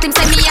him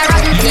say me a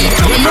rotten teeth.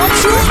 Not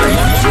true.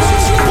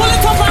 Pull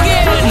it up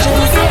again.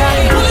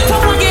 Pull it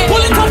up again.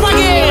 Pull it up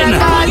again.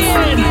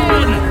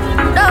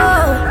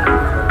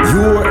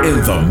 You're in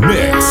the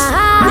mix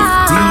with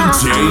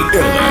DJ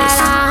Ellis.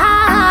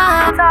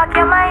 Talk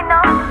your mind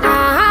now.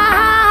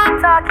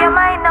 Talk your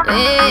mind now.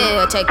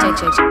 Yeah, check.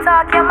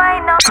 Talk your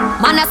mind now.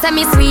 Man, I say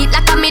me sweet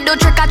like a me do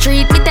trick or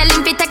treat. Me tell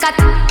him fi take a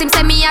him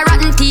say me a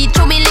rotten teeth.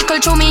 Chew me little,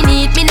 chew me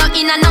neat. Me no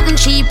in a nothing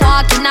cheap.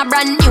 Walk in a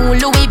brand new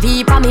Louis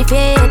V pa me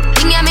feet.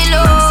 Thing ya me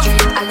love.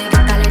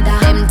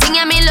 Them thing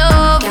ya me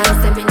love.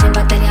 Can't say me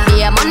never tell ya.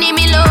 Yeah, money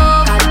me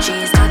love. Got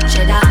cheese, got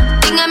cheddar.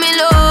 Thing ya me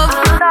love.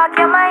 Talk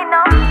your mind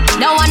now.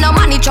 No one no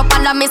money chop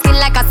under me skin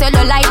like a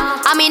cellulite.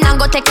 I mean I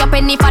go take your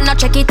penny if I not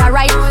check it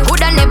alright.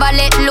 Woulda never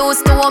let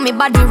loose to hold me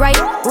body right.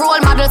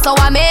 Role model so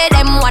I made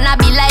them wanna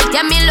be like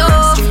yeah me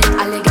love.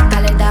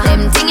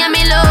 Them thing ya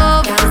me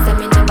love. Can't say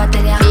me never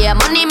tell ya. Yeah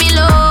money me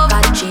love.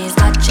 Got cheese,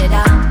 got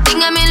cheddar. Thing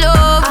ya me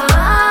love.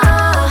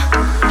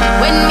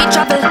 When me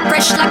travel,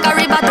 fresh like a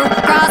river too.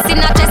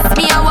 Crossing a chest,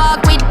 me a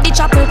walk with the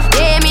chapel.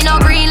 Yeah me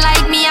no green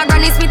like me a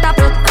Granny Smith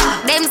apple.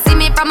 Them see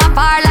me from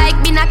afar like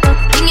binacle.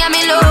 Thing ya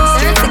me love.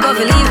 Go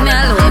believe me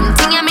alone. Them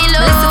thing ya me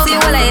love. Listen to you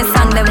while I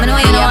sing them. I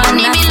know you know I'm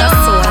not so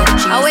soul.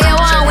 How you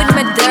want with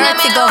me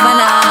dirty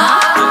governor?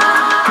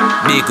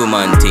 Big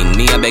woman thing,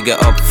 me a beg you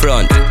up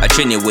front. I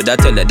train you with a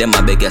tell them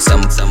I beg you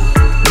some.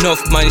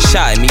 Enough man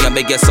shy, me a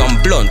beg you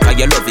some blunt. Cause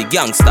you love a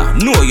gangster,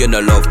 no you no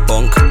love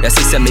punk. Your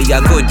sister me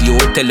a good, you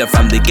tell her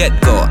from the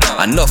get-go.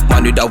 Enough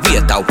man with a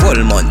wait a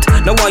whole month.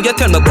 Now why you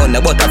tell me about the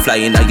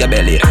butterfly in your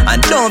belly?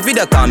 And don't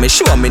video call me,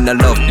 show me no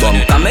love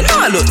bump. Cause me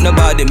nah look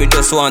nobody, me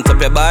just want up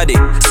your body.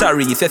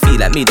 Sorry if you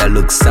feel like me that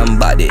look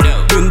somebody.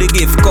 Bring the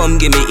gift, come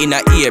give me in a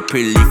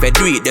April. If I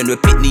do it, then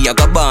repeat me, I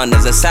go born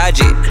as a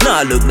sergeant.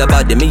 Nah look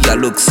nobody, me a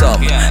look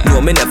some. No,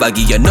 me never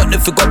give you nothing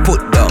if you go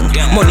put down.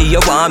 Money you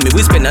want me,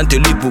 we spend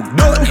until we book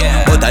done.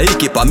 But I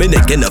keep on me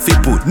neck and if you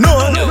put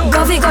none.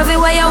 Coffee,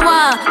 where you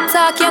want?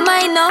 Talk your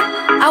mind now.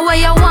 Where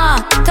you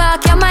want?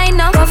 Talk your mind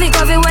now. Coffee,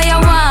 where you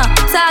want?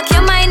 Talk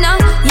your mind now.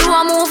 You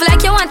want move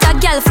like you want a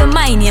girl for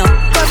mine, yo.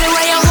 Coffee,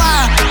 where you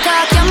want?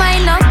 Talk your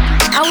mind now.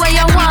 Where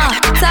you want?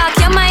 Talk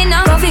your mind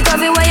now. Coffee,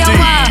 where you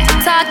want?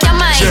 Talk your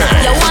mind.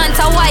 You want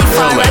a wife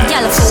or a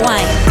girl for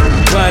wine?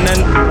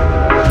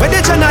 Where the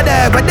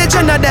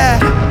Jenna there?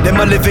 Them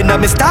a living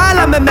on me style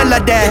and me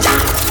melody.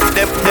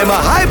 Them a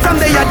hype from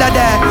the yada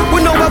there.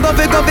 We know what go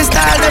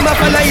style, them a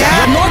follow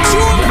yeah.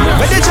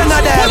 Where the Jenna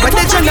there?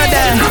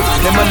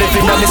 Them a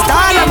living on me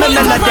style and me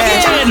melody.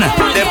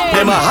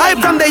 Them a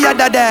hype from the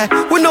yada there.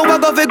 We know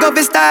what go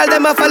style,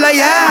 them a follow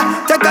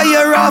yeah. Take a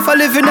year off, a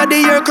living at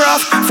the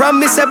aircraft.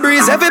 From Mr.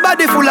 Breeze,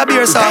 everybody full of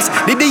beer sauce.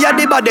 The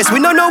the baddest, we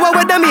don't know what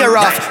with them here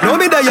off. No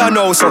me there you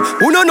know, so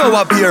who don't know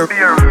what beer.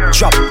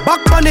 Drop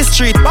back on the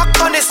street.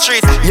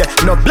 Yeah,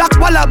 no black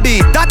wallaby,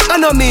 that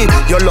enemy.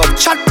 You love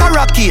chat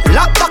parakeet,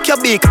 lock back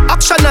your beak.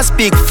 Action and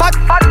speak, fat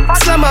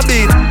slam a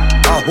beat.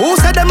 Who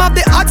said them have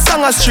the hot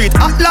song a street?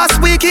 At last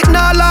week, it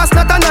now last,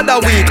 not another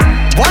week.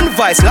 One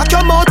voice, lock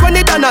your mouth when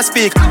it done a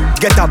speak.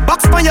 Get a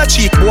box on your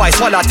cheek, boy,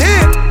 swallow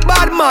tape.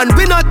 Bad man,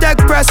 we not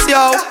take press,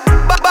 yo.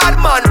 Bad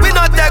man, we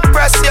not take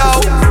press, yo.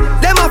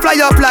 Them a fly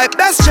up like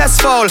best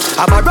chest fall.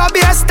 I'm a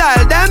Robbie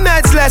style, them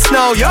heads less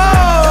now, yo.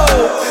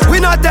 We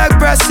not take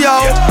press,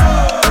 yo.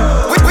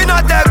 We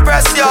not take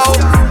press, yo.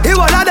 He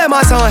one of them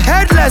as on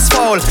headless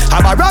fall.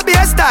 I'm a Robbie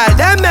style,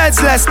 them heads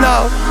less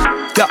now.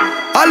 Yeah,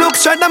 I look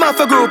straight, them off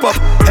a group up.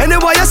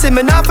 Anyway you see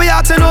me now for you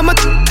asking how me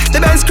the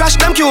Benz crash,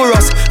 them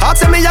curious.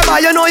 Asking me you buy,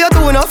 you know you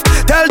do enough.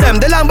 Tell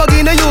them the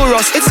Lamborghini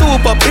Euros. It's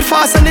soup up, it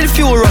fast and it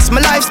furious. My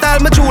lifestyle,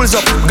 my jewels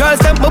up. Girls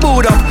them my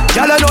boot up.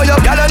 Y'all know you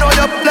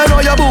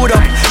boot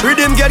up.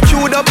 Rhythm get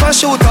queued up and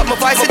shoot up. My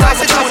vice it up.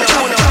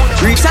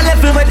 Reach a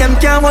level where them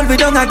can't hold me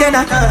down again.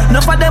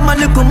 Enough of them a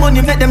look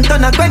money, make them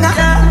turn a quenga.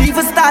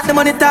 Even start the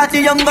money, start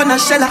the young gun a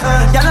sheller.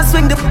 Y'all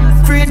swing the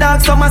free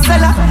dogs from a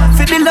cellar.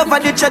 Feel the love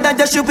of the cheddar,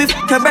 just should be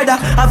f***ing better.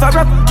 Have a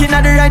rock in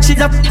the right, she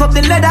just up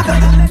the leather.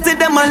 See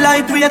them a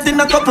light, we ain't in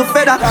a couple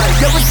feather.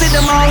 You will see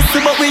them all,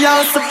 but we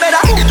all so better.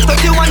 So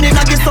you want in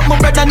a give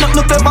something better, not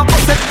no clever.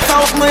 Put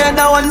out my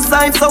head on one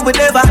side, so we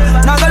never.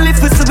 Now go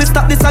live with we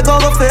stop this, I go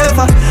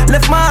forever.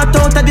 Left my heart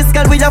out of this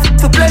girl, we have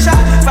for pleasure.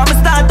 From the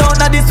start out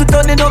of this, we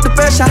turning up the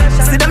pressure.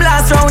 See them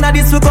last round of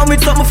this, we come with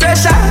something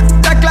fresher.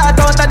 That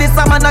cloud out of this,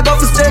 I'm gonna go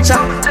for stretcher.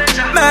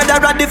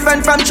 Murderer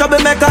different from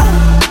troublemaker.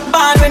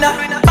 Born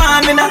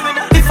winner.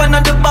 If I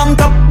not the bank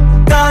up,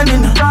 gone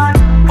in.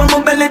 When my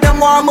belly,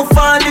 them want me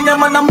fall in.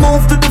 Man, I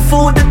move to the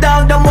food, the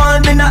dog, them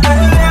want in.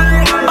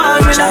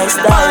 Born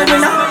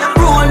winner.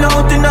 Roll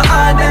out in the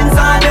Ardens,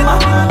 all them.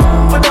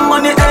 For the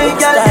money, hey,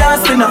 girl,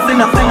 dance finna.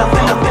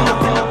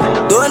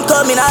 Don't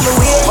come in on the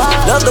way.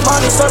 Love the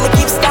money, so me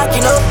keep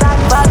stacking up.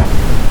 But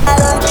I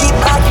don't keep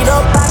backing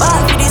up.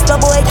 Man, for this, the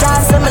boy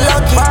can't say me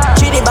lucky.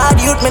 Treat the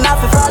bad youth, me not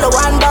fi follow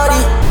one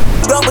body.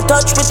 ground we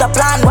touch with a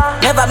plan.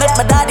 Never met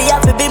my daddy,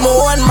 have to be my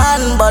own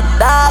man. But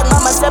dog,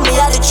 mama said me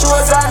had the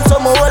chosen.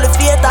 So me hold the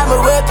faith and me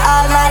work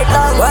all night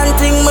long. One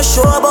thing me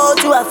sure about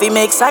you, have to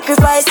make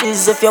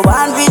sacrifices. If you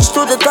want reach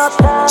to the top,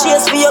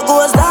 chase for your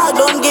goals, dog,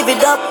 don't give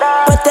it up.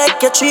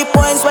 Protect your 3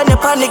 points when you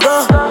panic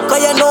go.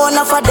 Cause you know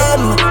enough of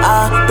them.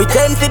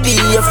 Pretend to be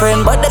your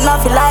friend, but they not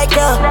feel like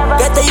you.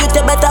 Get the youth,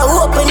 you better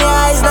open your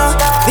eyes now.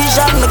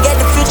 Vision, me get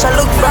the future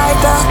look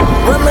brighter.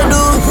 What me do?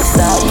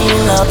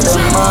 Stacking up the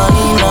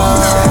money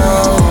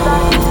now.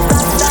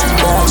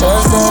 Not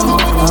just them,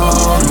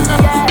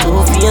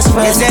 two-faced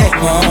friends.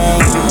 Stacking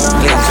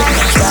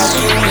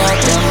up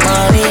the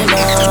money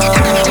now.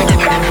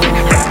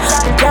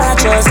 Not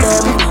just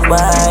them,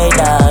 why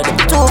dog?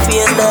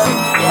 Two-faced them,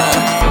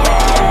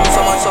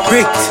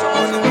 Brick,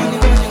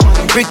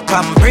 brick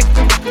pam brick,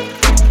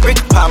 brick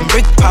pam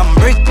brick pam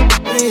brick,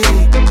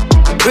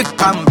 brick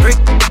pam brick,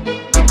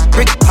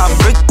 brick pam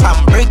brick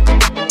pam brick.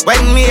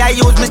 When me I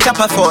use my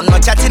chopper phone, no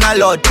chatting a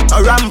lot.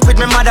 I ramp with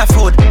my mother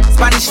food,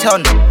 Spanish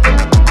town.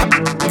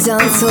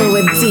 Dancehall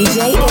with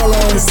DJ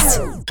Illis.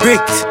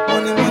 Brick,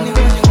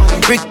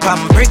 brick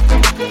pam brick,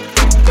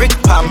 brick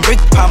pam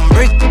brick pam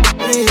brick,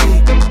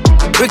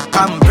 brick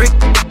pam brick,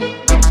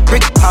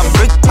 brick pam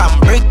brick pam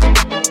brick.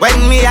 When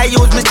me I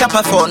use my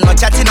chopper phone, no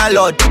chatting a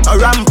lot. I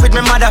ramp with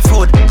my mother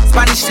food,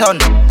 Spanish town.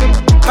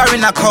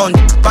 Foreign account,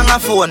 bang a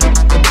phone,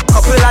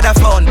 couple other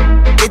phone.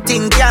 The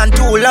thing can't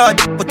too loud.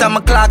 Put on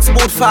my clocks,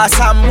 boot fast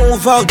and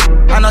move out.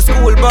 On a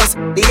school bus,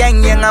 the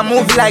young I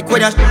move like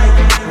when you.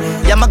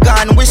 Yeah, my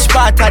gun, which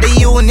part of the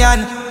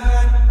union?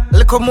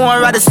 Look more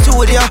at the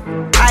studio.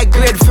 I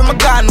grade from a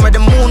gun where the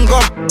moon go.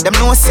 Them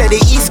no say the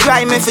East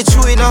crime if it's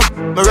true enough.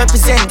 Me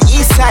represent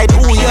East Side,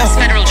 ooh yeah. US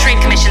Federal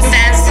Trade Commission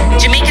says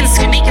Jamaicans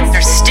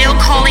are still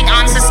calling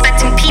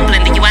unsuspecting people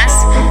in the US,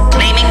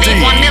 claiming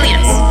they've won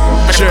millions.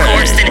 But of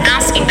course, then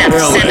asking them to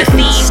send a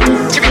fee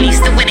to release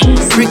the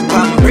winnings. Brick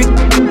pam brick,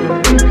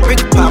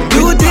 brick pam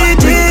brick.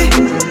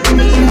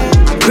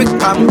 Brick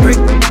pam brick.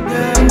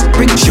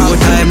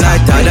 Showtime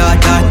like ta da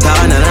ta ta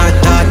na na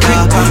ta ta.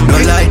 No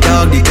like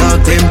dog, the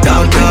dog them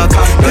talk talk.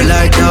 No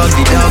like dog,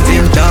 the dog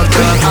them talk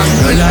talk.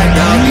 No like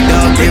dog, the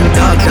dog them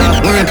talk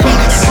talk. World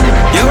boss.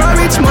 You a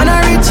rich man, a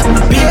rich.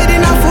 Paid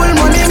in a full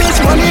money mix,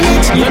 money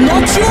mix. You're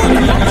not sure.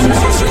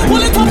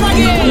 Pull it up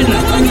again.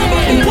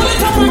 Pull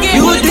it up again.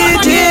 You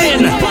did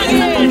it.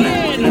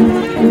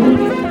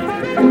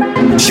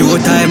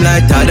 Showtime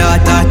like ta da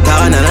ta ta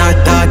na na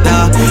ta ta.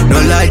 No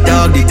like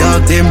dog, the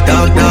dog them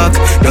talk talk.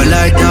 No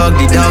like dog,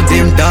 the dog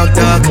them talk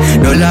talk.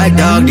 No like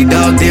dog, the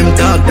dog them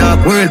talk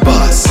talk. World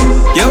boss.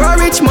 You a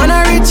rich man,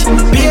 a rich.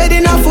 Paid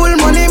in a full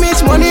money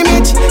mix, money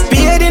mix.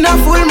 Paid in a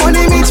full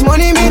money mix,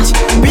 money mix.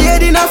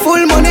 Paid in a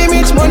full money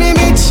mix, money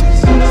mix.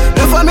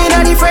 No for me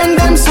that the friend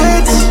them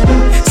switch.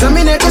 So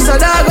me not just a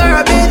dog or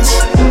a bitch.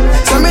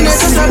 So me not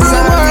just a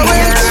broom or a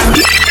witch.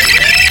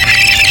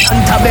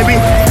 Anta baby,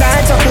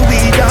 light up the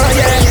weed, oh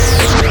yeah.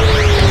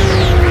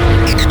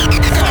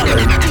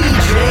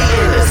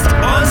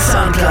 On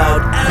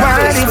SoundCloud.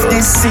 What if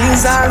this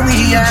is our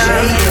real?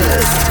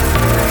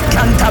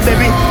 Anta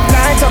baby,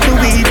 light up the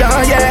weed,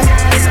 oh yeah.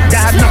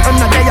 Dad, nothing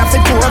not there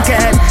for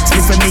cocaine.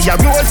 Split for me a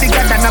roll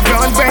bigger than a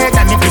brown bread.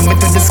 And it bring me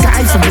to the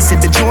sky for me see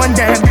the drone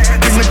them.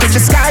 Bring me to the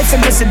sky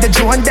for me see the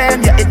drone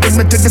them. Yeah, it bring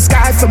me to the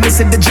sky for me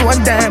see the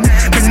drone them.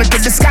 Bring me to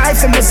the sky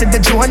for me see the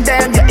drone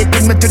them. Yeah, it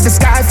bring me to the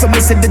sky for me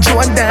see the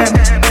drone them.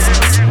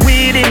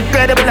 Weed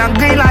incredible and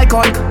green like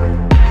Hulk.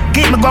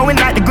 Keep me going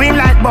like the green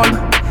light bulb.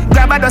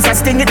 Grab a dust, I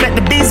sting it, make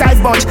the bees eyes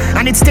budge.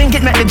 And it stink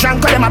it, make the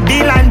drunk call them a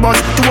beeline buzz.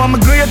 To all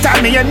my great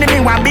time, me enemy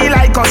want be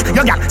like us.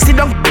 Yo, gal, sit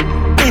down,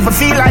 even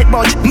feel like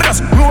budge. Me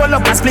just roll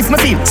up and split my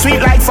feel sweet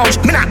like fudge.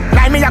 Me not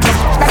lie me up,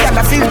 that gal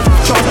I feel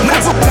chug. Me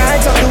just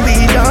light up the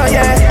weed, oh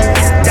yeah.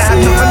 That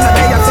nothing that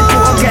they have to do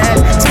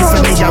again. Split for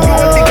me a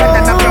roll bigger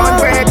than a brown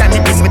bread. And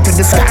it bring me to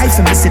the sky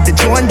for me see the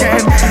drone them.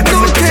 Bring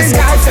me to the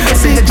sky for me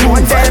see the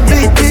drone them.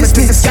 Bring me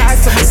to the sky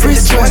for me see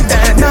the drone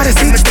them. Not a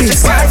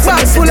 60s,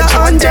 box full of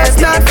hundreds,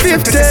 not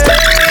 50.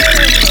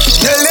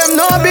 Tell them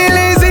no be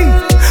lazy.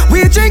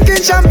 We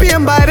drinking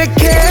champagne by the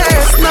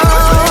case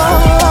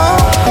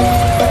now.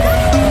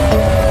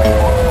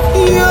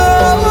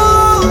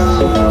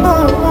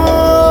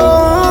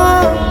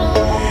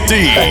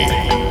 DJ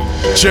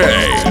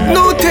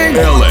No thing.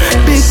 Illis.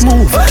 Big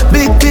move,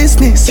 big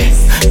business.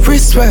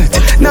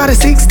 Wristwatch, not a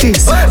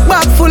 60s.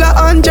 Bag full of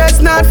hundreds,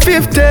 not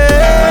 50s.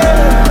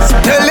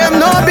 Tell them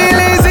no be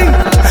lazy.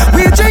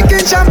 We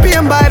drinking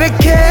champagne by the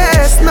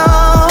case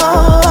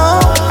now.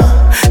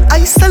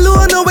 I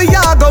salute no way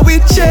I go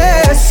with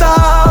chaser.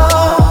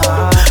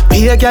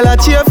 Be a girl a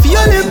cheer for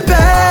your Olympic.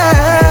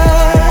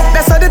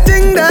 That's how the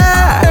thing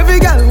there. Every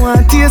girl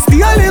want taste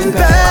the Olympic.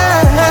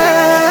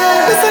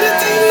 That's how the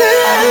thing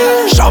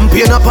there.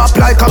 Champagne a pop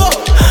like a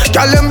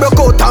girl them broke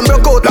out and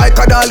broke out like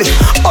like a dolly.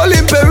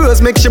 Olympia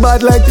Rose make she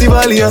bad like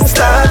Tivoli and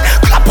style.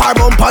 Clap her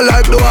bumper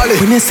like Duali.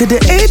 When you see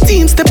the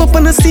 18 step up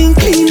on the scene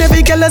clean,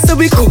 every girl I say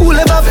we cool,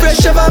 ever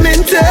fresh, ever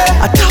minty.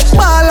 I top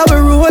ball, I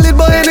will roll it,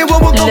 but anywhere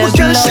we go, we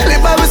can shell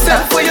it by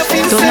myself for your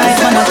feet. Tonight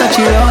man I touch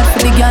it out for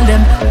the girl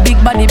them. Big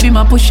body be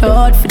my push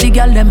out for the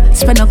girl them.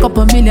 Spend a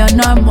couple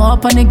million or more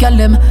up on the girl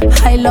them.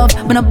 High love,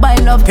 man I buy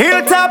love.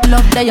 Hilltop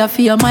love that you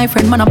feel my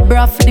friend, man I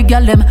bra for the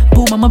girl them.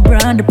 Boom, I'm a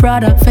brand, the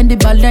Prada, Fendi,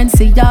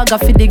 Balenciaga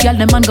for the girl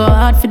them. Man go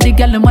hard for the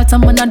girl them. What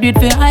some man I do it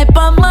for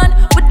hyper man,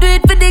 we do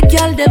it for the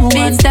girl them.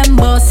 Beats them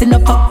boss in a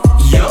cup,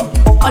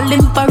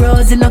 Olympia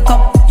Rose in a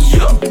cup,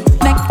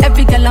 make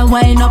every girl a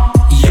wine up.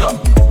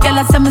 Girl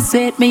I say me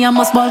sweet, me I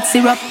must bulk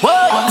syrup.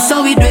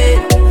 So we do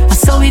it,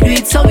 so we do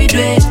it, so we do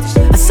it,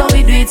 so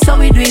we do it, so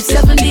we do it.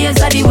 7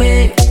 days of the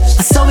way.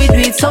 So we do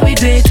it, so we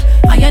do it.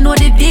 And you know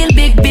the deal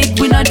big,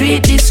 we not do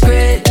it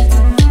discreet.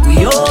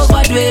 We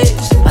overdo it.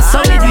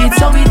 So we do it,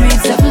 so we do it.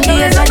 7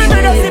 days of the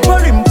way.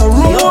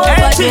 We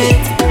overdo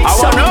it.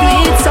 So we do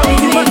it, so we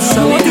do it,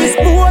 so we do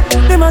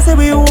it. They must say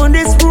we own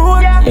this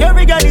road.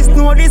 Every guy is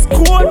know this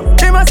code.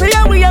 They must say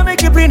yeah we are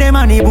make you play them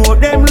money boat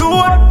them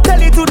load.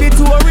 Tell it to the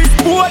tourist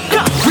boat.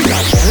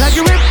 Like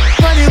you whip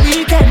for the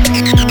weekend.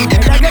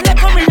 Like you let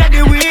come in at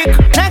the week.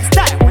 Next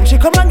time when she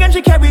come again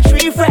she carry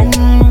 3 friends.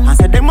 I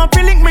said them up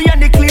link me on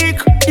the click.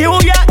 You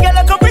yeah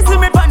girl come visit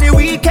me on the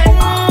weekend.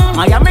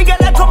 Miami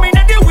girl come in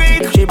at the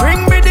week. She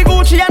bring me the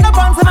Gucci and the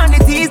pants and the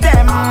tees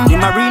them. The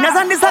marinas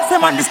and the socks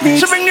them and the sneaks.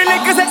 She bring the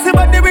liquor sexy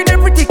body with the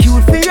pretty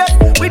cute face.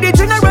 With the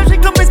general she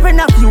come and spend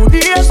a few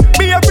days.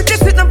 Be a pretty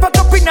sit and pack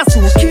up in a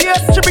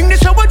suitcase. She bring the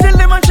shower gel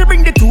and she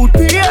bring the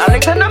toothpaste.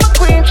 Alexander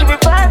McQueen she be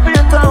 5 for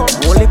your clown.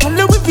 Only for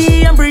Louis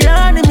V and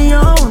Brianna me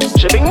own.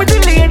 She bring me the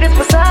latest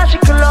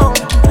Versace cologne.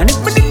 And if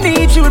me the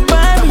need she would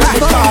buy me a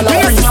phone. Me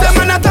a system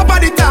man a top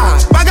of the top.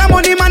 Bag of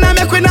money man a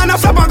make we not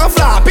flop and go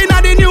flop. Inna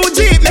the new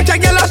Jeep make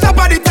a girl a top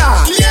of the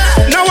top.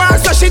 No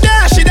work so she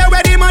there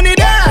where the money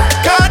there.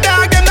 Car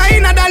dog them not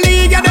inna the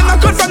league. Them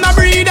not good from the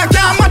breeder.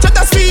 Can't match at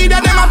the speed.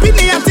 Them a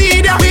pitney and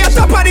teeder. We a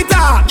top of the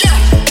top.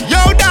 Yo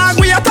dog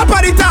we a top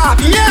of the top.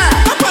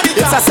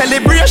 It's a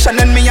celebration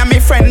and me and me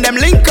friend them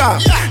link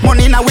up.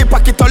 Money in a we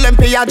pocket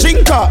Olympia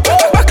drink up.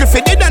 Back if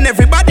it did and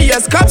everybody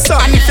else cops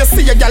up. And if you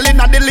see a gal in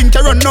the link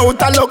you run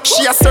out a look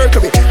she a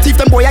circle. Thief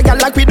them boy a gal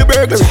like with the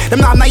burglary. Them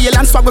not na yell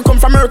and swag we come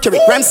from Mercury.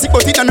 Rem sick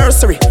but in the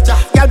nursery.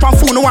 Gal pan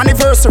phone no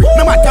anniversary.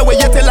 No matter where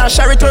you tell her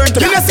she return to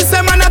me. You see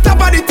say man a top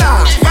of the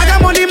top. Bag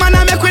of money man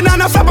a make we not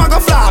flop and go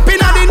flop.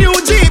 Inna the new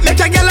Jeep make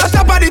a gal a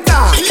top of the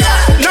top.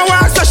 No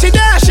work so she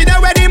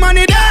there where the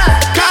money there.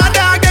 Car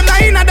dog them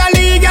not inna the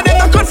league. Them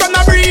not cut from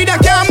the breeder.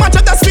 Can't match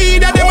at the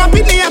speed. Them a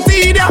pitney and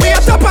teeder. We a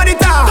top of the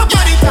top.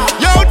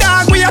 Yo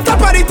dog we a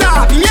top of the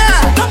top.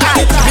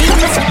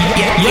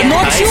 You're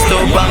not sure. I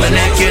stop on my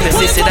neck, you know,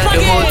 see that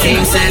the whole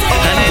team said.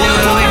 And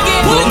anyway,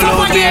 roll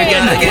out beer,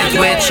 gonna get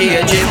wet. She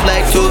a drip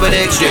like 2 of the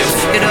extremes.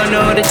 You don't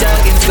know the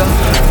jogging's gone.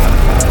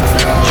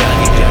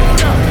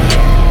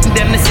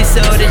 Them the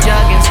sister how the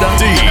jogging's gone.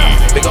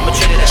 Big up my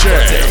Trinidad.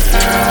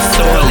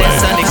 So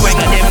less on the queen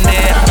of them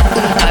there.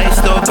 I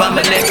stop on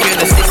my neck, you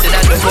know, see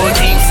that the whole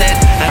team said.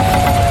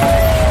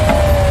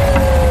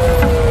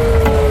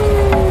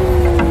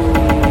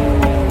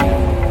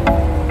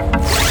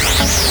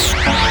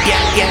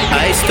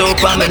 I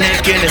stop on my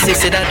neck, you know,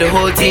 see that the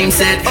whole team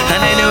said.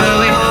 And anyway,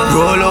 we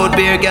roll out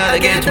beer, gotta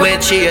get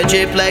wet. She a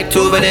drip like 2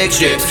 of the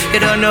extremes. You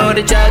don't know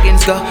the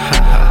jogging's go.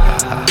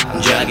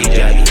 Joggy,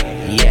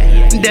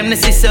 yeah. Them the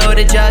sister how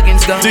the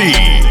jogging's go.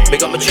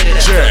 Big up my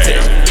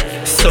Trinidad.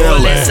 So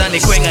less on the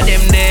queen of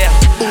them there.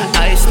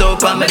 I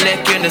stop on my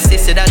neck, you know,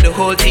 sister that the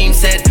whole team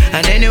said.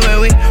 And anyway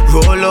we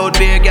roll out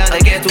beer, gotta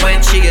get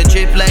wet. She a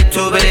drip like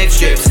 2 of the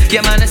strips.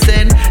 Yeah man I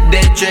said,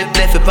 dead drip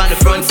left up on the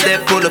front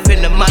step. Pull up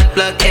in the mad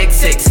plug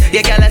X6.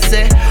 Yeah gal I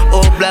say,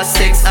 oh blast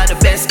 6 are the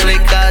best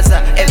clickers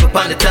ever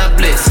on the top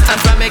list. And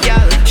from a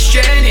gal,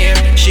 strain here,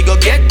 she go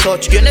get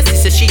touched. You know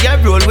sister she a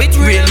roll with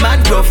real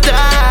mad rough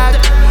dog.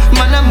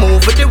 Man I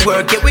move with the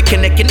work, yeah we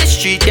connect in the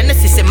street. You know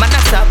sister man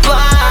I top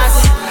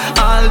boss.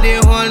 All day,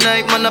 whole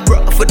night, man, I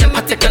brought for them.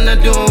 I take and I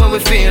do what we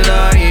feel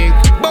like.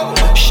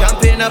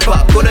 Champagne a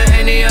pop, put a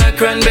Henny or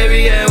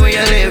cranberry, yeah, we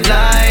a live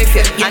life,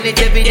 yeah. And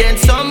it's evident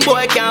some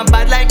boy can't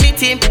bad like me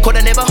team.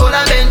 Coulda never hold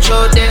a bench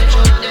out there.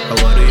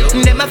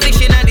 Them a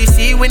fishing at the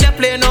sea when they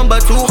play number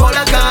 2, hold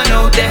a gun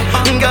out there.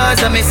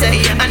 Gaza me say,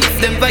 and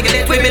if them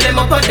violate, we build them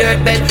up a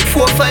dirt bed.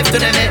 4-5 to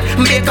them head,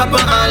 make up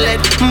an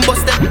all-lead.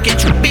 Bust that wicked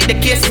should be the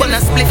case, when I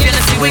split, you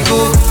know see we go.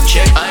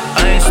 Check.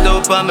 I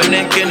stop on my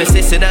neck, you know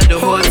see that the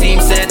whole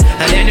team said.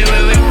 And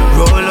anyway we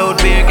roll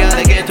out beer,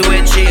 gotta get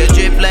wet. She a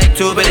drip like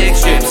 2 of the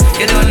extremes.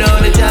 You don't know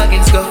the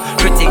jogging's go.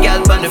 Pretty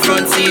gal on the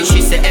front seat,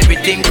 she say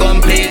everything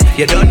complete.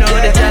 You don't know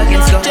the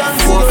jogging's go.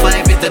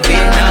 4-5 with the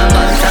beat, now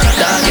man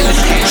dog in the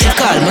street. She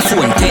call my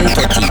phone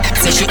 10:30.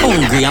 Say she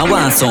hungry and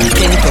want some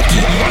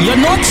Kentucky. You're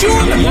not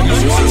sure?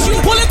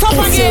 Pull it up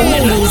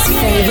again.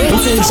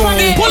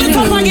 Pull it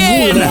up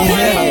again.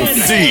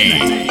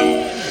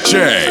 DJ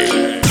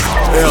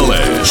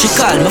Ellis. She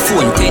call my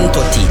phone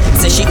 10:30.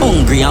 Say she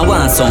hungry and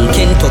want some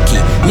Kentucky.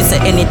 Me say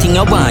anything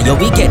you want, you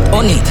we get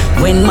on it.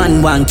 When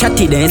man want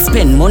catty, then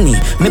spend money.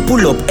 Me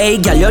pull up, hey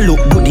girl, you look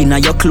good in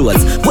your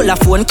clothes. Pull a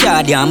phone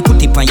card and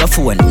put it on your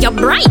phone. You're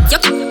bright,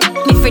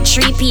 me for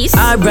 3 piece.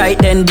 Alright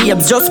then,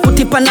 babes, just put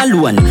it on a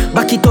loan.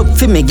 Back it up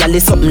for me, girl,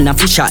 it's something a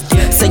fish shot.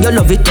 Say you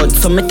love it out,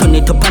 so me turn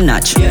it up a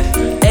notch.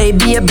 Hey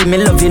baby, me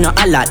love you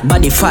not a lot.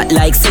 Body fat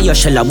like say you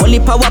shell a wally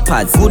power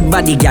pads. Good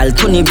body girl,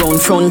 turn it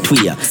round front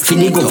way. For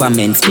the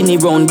government, spin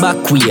it round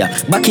back way.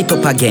 Back it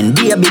up again,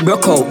 baby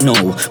broke out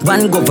now.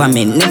 One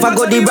government, never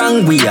go the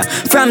wrong way.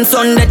 From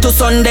Sunday to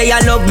Sunday, I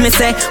love me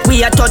say.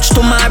 We a touch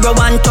tomorrow,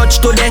 one touch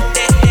today.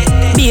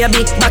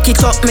 Baby, back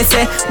it up, me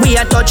say. We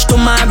a touch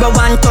tomorrow,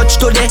 one touch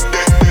today.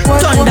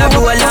 Thunder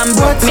roll and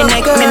broke me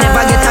neck. Me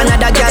never get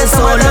another girl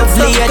so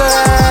lovely yet.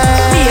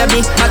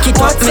 Baby, back it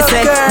up, me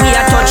say. We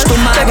a touch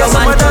tomorrow,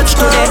 one touch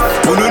today.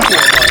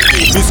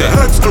 Me say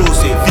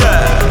exclusive,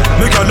 yeah.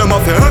 Me call them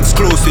off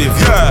exclusive,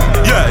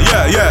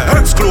 yeah.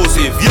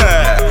 Exclusive,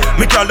 yeah.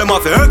 Me call them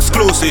off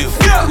exclusive.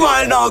 Yeah,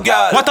 why now,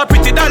 girl? What a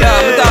pretty dolly.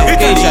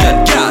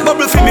 Yeah,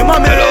 bubble for me,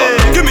 mommy.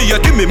 Give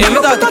me, me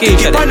love that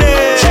kitty bunny.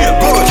 She a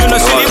good, you know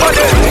see the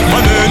body.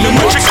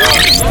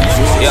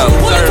 Yo,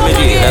 sorry, my G,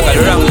 like I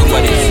wrong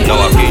nobody. No,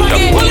 I feel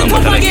shop, but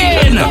I can't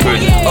get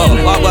it. Oh,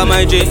 what about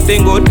my G?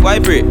 Thing good, why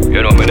pray?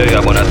 You know me there,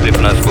 I'm gonna slip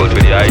and scoot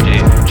with the IG.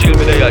 Chill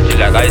me there, chill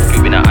like ice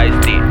cube in a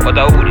iced tea. But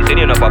I would say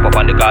you know pop up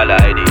on the caller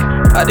ID.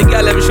 Ah, the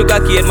girl them sugar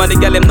cane, man, the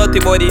girl them nutty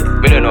body.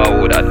 Me don't know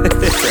how that.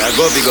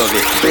 Go big.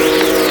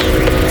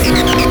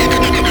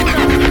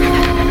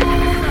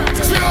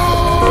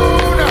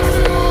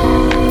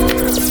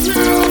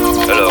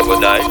 Hello,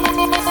 good night.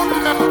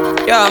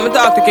 Yeah, I'm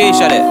talk to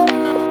Keisha there.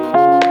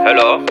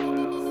 Hello?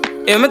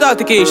 Yeah, I'm talk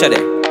to Keisha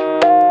there.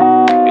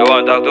 You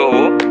want to talk to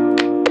who?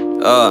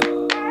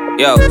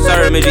 Yo,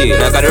 sorry, my G,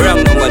 like I the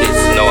wrong number this.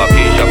 No, I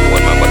Keisha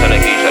phone, man, but I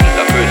like Keisha, this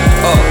a Chris.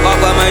 Oh, what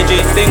about my G?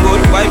 Thing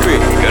good, why pray?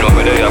 You know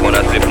me there, I'm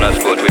gonna slip and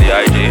scoot with the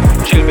IG.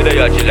 Chill me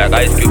there, chill like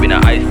ice cube in a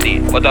iced tea.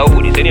 But I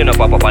would say you know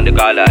pop up on the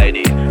caller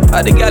ID.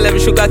 Ah, the girl them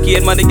sugar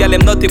cane, man, the girl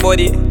them nutty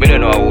body. Me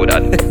don't know how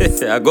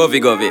that. Go fi.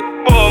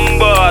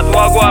 Bombard,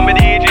 walk on me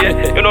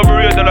DJ. You know me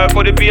raise like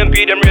for the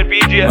PMP, them real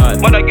PJ.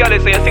 Man, the girl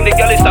is say sing the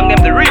girl is song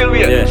them the real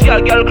way. Yeah. See a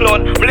girl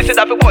clown, me listen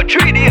that for about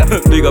 3 days.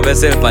 Big up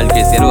yourself, man,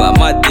 Chris, you know a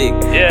mad thing.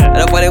 Yeah.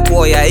 And for the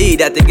boy I eat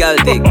that the girl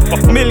take.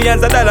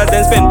 Millions of dollars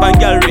then spend on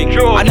girl ring.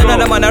 And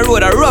another man a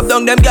road a rub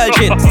down them girl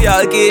chin. See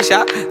all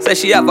Keisha, say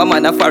she have a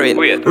man a foreign.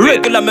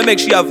 Regular me make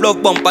she have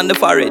love bump on the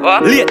forehead.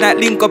 Late night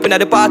link up in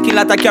the parking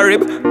lot of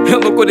Carib. You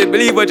couldn't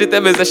believe what you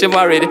tell me, say she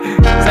married.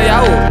 Say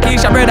yo,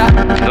 Keisha brother.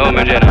 No,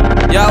 me Jenna.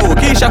 Yo,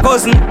 Keisha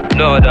cousin.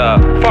 No, the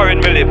foreign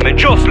me live, me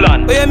just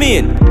land. What you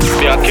mean?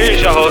 Me a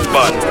Keisha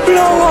husband.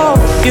 Blow up,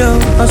 yo,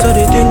 I saw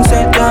the thing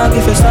set dog.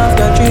 If you soft,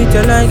 girl treat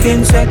you like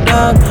insect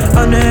dog.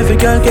 And every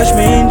girl catch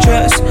me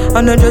interest.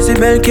 And the Jessie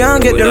Bell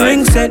can't get the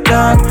ring set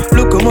dog.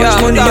 Look how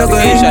much money you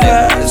going to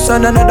invest.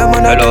 And another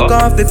man I took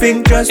off the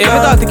pink dress dog. Yeah,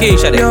 we talk to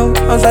Keisha then. Yo,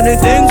 I saw the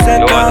thing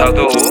set dog. You want to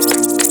talk to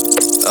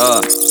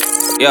who?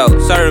 Yo,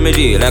 sorry, my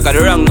G, like I the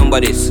wrong number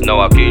this.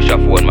 No, a Keisha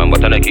phone, man,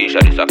 but I like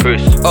Keisha, this a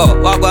Chris. Oh,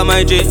 what about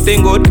my G?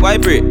 Thing good, why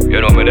pray?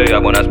 You know me there,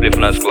 I'm gonna split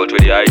and scroll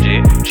with the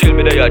IG. Chill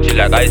me there, chill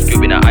like ice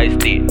cube in a iced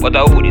tea. But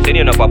I would say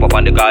you know pop up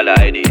on the caller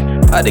ID.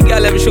 Ah, the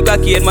girl them sugar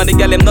cane, man, the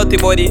girl them nutty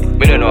body.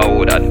 Me don't know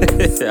how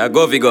that.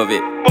 Go fi.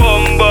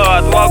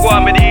 Bombard, walk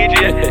on me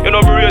DJ. You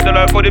know me raise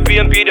like for the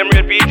PMP, them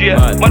real PJ.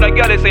 Man, the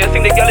girl is say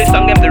sing the girl is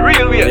song them the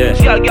real way. Yeah.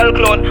 See a girl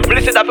clown, me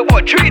listen that for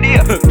about 3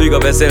 days. Big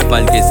up yourself,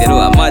 man, Chris, you know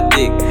a mad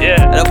thing.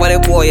 Yeah. And for the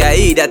boy I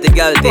eat that the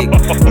girl take.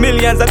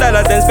 Millions of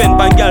dollars then spend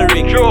on girl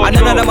ring. And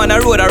another man a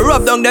road a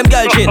rub down them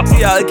girl chin.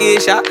 See all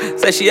Keisha,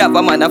 say she have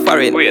a man a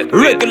foreign.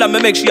 Regular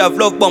me make she have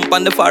love bump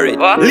on the forehead.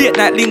 Late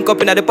night link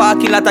up in the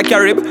parking lot of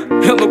Carib.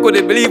 You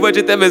couldn't believe what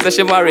you tell me, say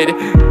she married.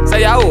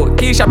 Say yo,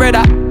 Keisha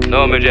brother.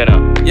 No, me Jenna.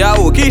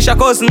 Yo, Keisha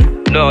cousin.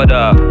 No,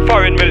 the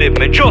foreign me live,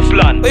 me just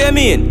land. What you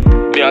mean?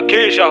 Me a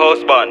Keisha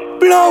husband.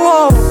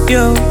 Blow up,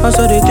 yo, I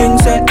saw the thing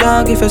set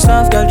dog. If a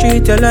soft girl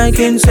treat you like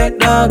insect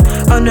dog.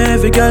 And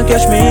every girl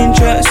catch me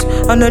interest.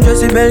 And the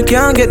Jessie Bell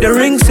can't get the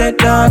ring set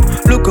dog.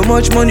 Look how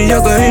much money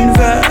you go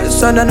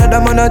invest. And another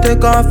man I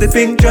take off the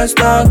pink dress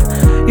dog.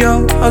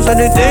 Yo, I saw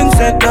the thing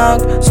set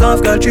dog.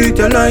 Soft girl treat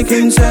you like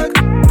insect.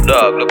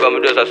 Dog, look how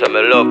me just I say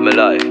me love me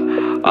life.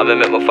 I me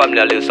make my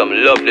family live some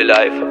lovely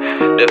life.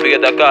 They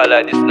forget a call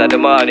like this in the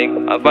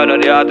morning. And find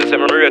out the artist say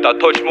me rate I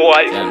touch my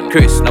wife.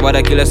 Chris,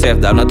 nobody kill yourself,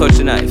 dog, not touch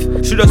the knife.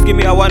 She just give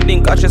me a one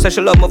thing, cause she say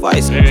she love my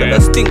voice. So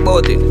just think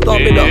about it,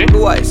 don't be dumb, be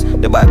wise.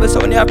 The Bible say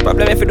when you have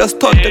problem, if you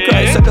just turn to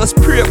Christ, so just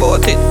pray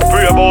about it.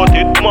 Pray about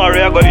it, tomorrow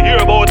I gotta hear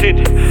about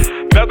it.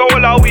 Me go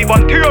all out weave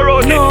and tear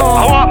out it.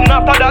 What happen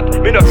after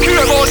that, me no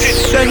care about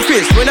it. Then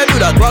Chris, when I do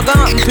that, what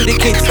gonna happen to the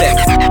kids then?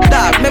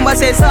 Dog, remember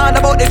say it's all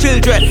about the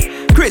children.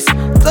 Chris,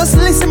 just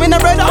listen me, no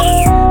brother.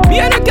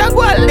 Me and you can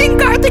go and link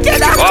her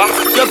together. What?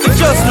 You have to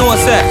just know,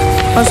 sir.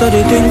 I I saw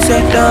the thing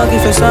set dog.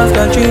 If you're soft,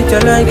 I treat you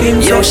like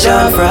insect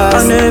dog.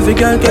 And every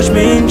girl catch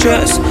me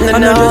interest.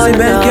 And I just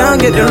bed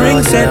can't get the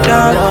ring set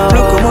dog.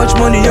 Look how much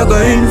money you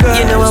gonna invest.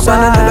 And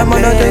another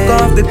man I take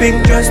off the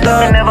pink dress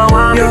dog.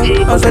 Yeah,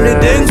 I saw the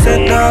thing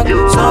set dog.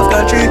 Soft,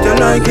 I treat you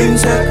like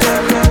insect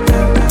dog.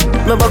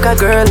 Me book a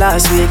girl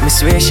last week, me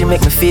swear she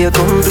make me feel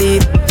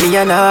complete. Me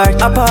and her,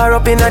 I pour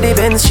up inna the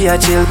Benz, she a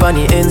chill pon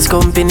the ends,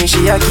 company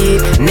she a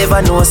keep.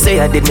 Never know say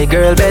I did me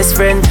girl best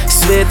friend.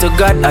 Swear to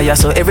God I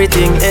saw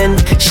everything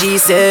end. She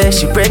say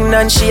she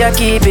pregnant, she a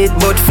keep it,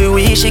 but for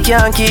we she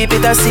can't keep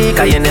it a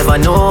secret. You never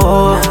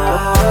know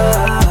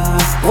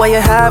what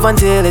you have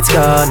until it's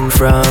gone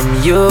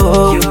from you.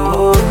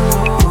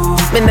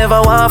 Me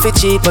never want to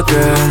cheat, but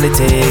girl it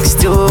takes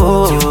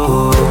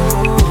two.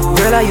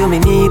 Girl, are you me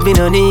need, me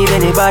no need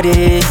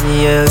anybody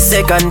else.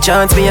 Second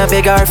chance, me a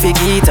beg her for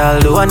it.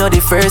 Although I know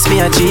the first, me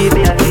a cheat.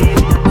 Me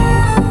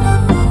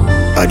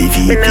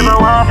never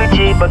want to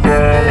cheat, but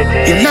girl, it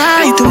takes you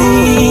lie to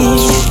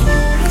me.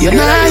 You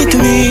lie to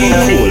me.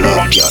 Hold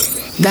up, girl.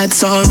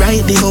 That's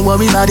alright, don't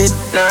worry about it.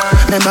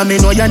 Remember me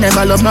know you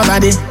never love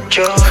nobody.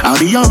 I'll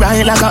be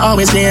alright like I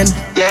always been.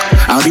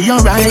 I'll be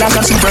alright like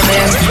a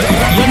Superman.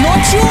 You're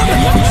not sure.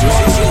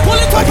 Pull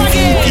it up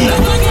again.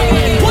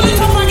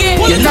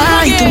 You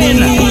lie to me.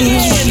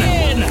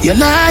 You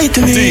lie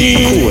to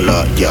me. Cool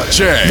out, yeah.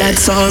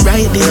 That's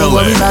alright, don't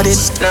worry about it.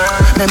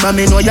 Remember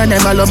me know you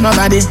never love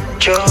nobody.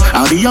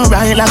 I'll be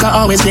alright like I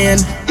always been.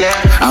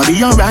 I'll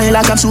be alright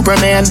like I'm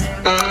Superman.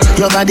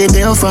 Your body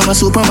built from a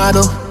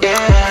supermodel.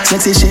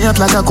 Sexy shape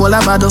like a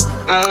cola bottle.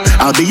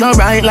 I'll be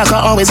alright like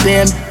I always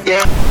been.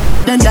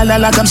 Then gyal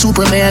like I'm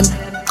Superman.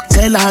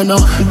 Tell her no.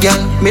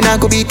 Girl, me not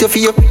go beat you for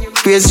you.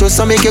 Praise just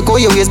to make you go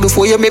your ways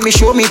before you make me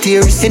show me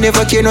tears. You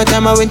never care no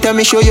time I went and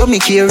me show you me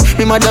care.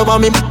 Me mother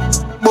want me,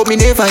 but me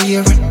never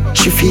hear.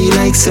 She feel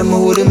like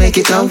someone wouldn't make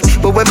it out.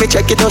 But when me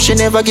check it out, she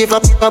never give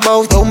up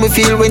about how me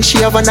feel when she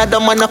have another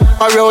man up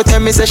her out. Tell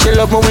me say she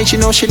love me when she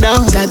know she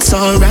down. That's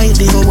alright,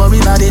 don't worry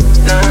about it.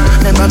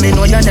 Remember me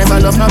know you never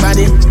love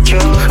nobody.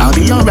 I'll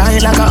be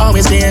alright like I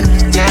always been.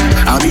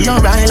 I'll be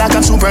alright like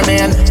I'm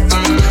Superman.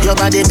 Your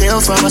body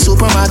built from a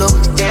supermodel.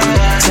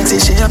 Sexy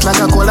shape like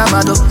a cola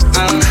bottle.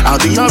 I'll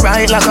be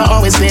alright like I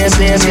always been.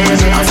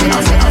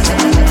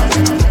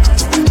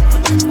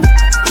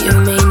 You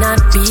may not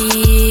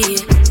be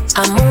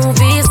a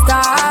movie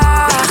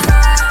star.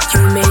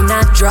 You may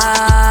not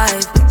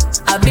drive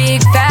a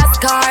big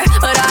fast car,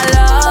 but I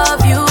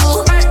love you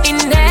in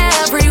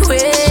every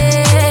way.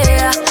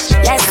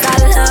 Yes, I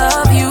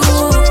love you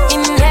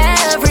in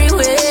every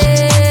way.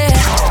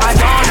 I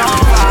don't know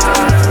why.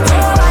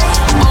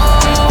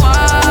 Oh,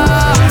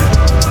 why.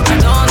 I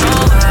don't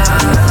know why.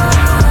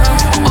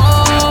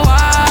 Oh,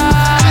 why.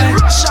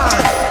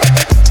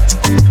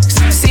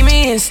 See me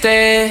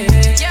instead.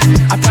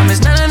 I promise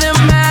none of them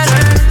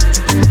matter.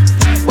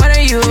 What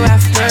are you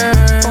after?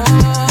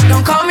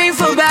 Don't call me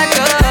for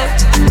backup.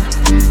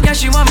 Yeah,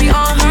 she want me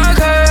on her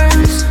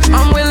curves.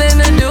 I'm willing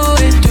to do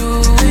it.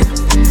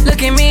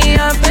 Look at me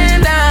up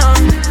and down.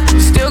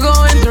 Still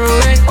going through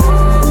it.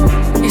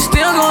 You're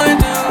still going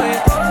through it.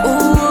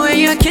 Ooh, and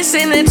you're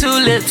kissing the two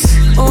lips.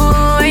 Ooh,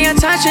 and you're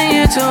touching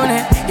your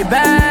tunic. You're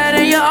bad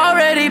and you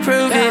already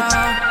proved it.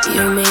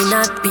 You may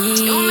not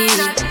be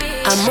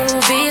a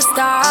movie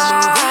star.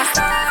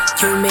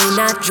 You may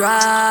not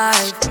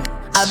drive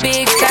a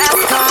big fast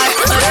car,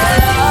 but I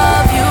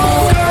love you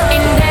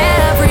in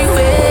every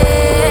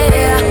way.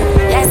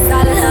 Yes, I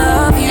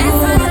love you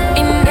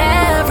in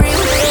every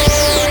way.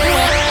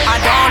 I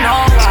don't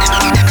know why.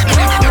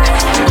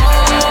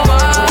 Oh,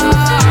 why.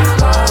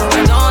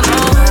 I don't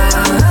know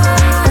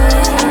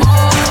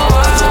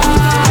why.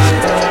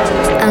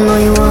 I know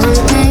you want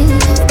me.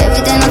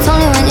 Every day not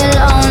only when you're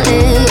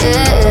lonely.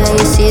 Yeah,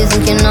 you see you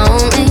think you know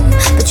me,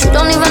 but you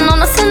don't even know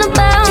nothing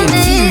about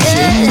me.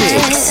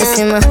 You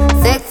see my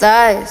thick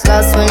thighs,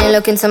 lost when you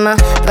look into my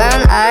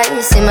brown eyes.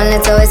 You see my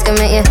little ways can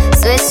make you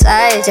switch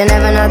sides. You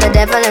never know the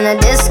devil in a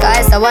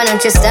disguise, so why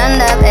don't you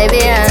stand up,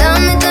 baby? And tell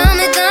me, do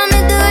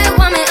you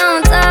want me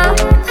on top?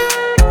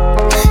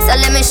 So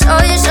let me show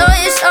you,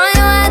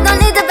 I don't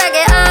need to back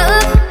it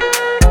up.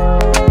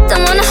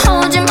 Don't wanna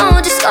hold you,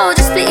 mold you, scold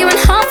you, split you in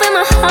half with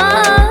my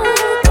heart.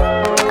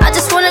 I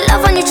just wanna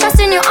love on you, trust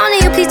in you, honor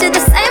you, please do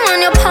the same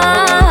on your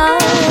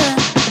part.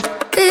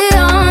 Be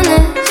honest.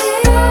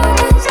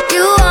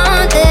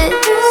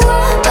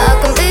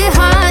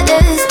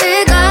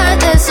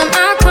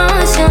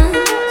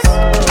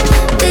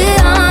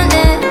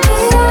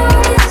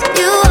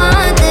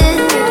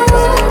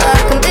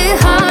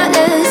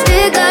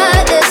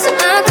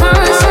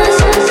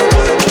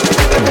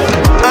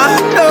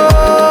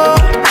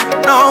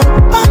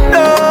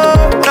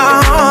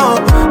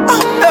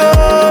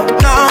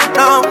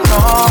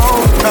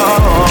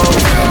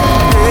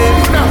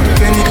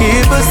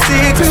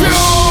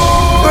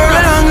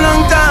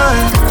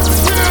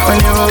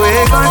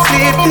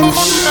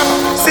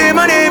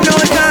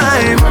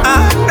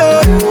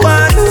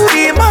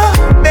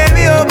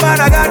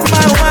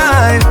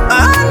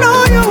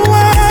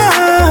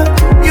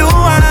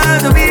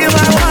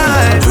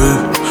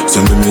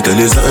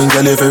 you something,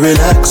 girl, if you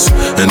relax.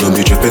 And don't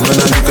be tripping on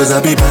me cause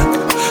I'll be back.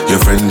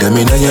 Your friend them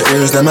in your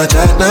ears, them a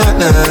chat, nah.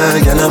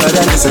 Girl,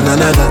 nobody listen, nah.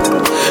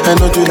 And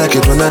don't you like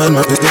it when I run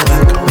my business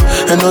back?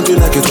 And don't you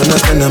like it when I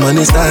spend the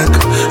money stack?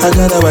 I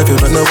got a wife, you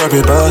but no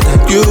worry about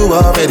that. You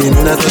already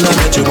knew that when I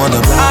met you on the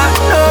block. I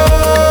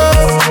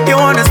know you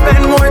wanna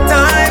spend more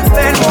time,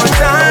 spend more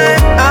time.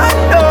 I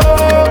know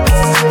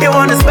you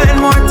wanna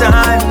spend more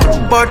time.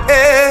 But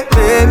hey,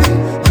 baby,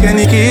 can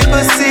you keep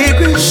a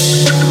secret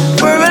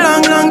for a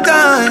long, long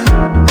time?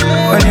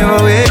 When you're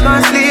awake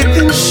or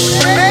sleeping,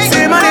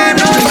 say my name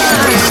no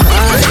time.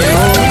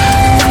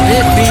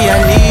 Baby, I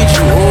need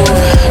you.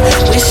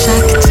 Wish I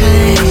could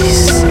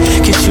taste,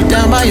 kiss you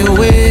down by your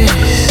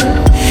waist.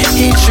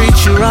 He treat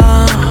you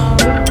wrong.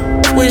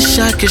 Wish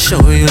I could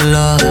show you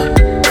love.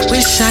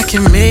 Wish I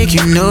could make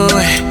you know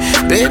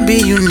it. Baby,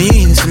 you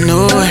need to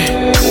know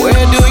it.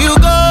 Where do you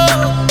go?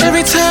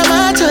 Every time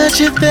I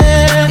touch it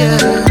there,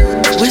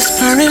 yeah.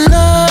 Whispering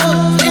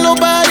love, ain't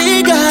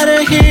nobody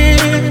gotta hear.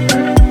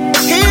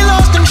 He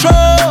lost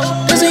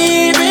control, doesn't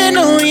even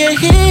know you're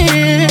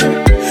here.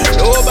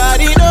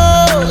 Nobody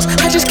knows,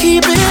 I just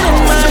keep it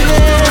in my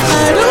head.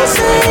 I don't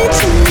say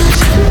too much,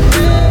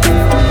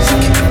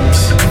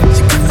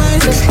 I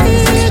just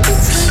need to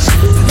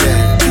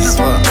touch.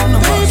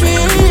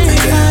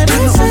 I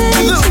don't say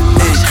too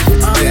much,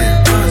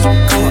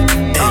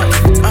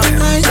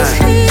 I just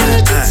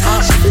need to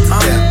touch.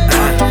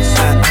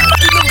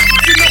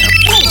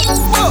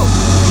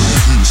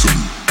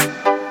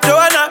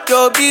 Joanna,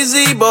 your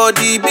busy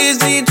body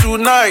busy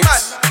tonight.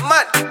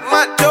 Mad.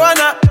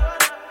 Joanna,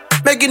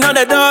 making all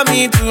the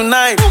dummy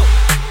tonight.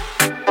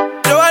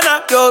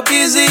 Joanna, your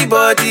busy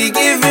body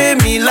giving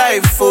me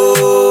life,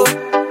 oh,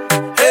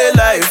 hey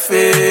life,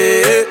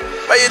 hey.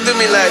 Why you do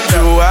me like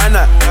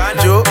Joanna,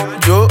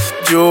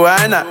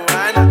 Joanna?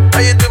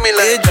 Why you do me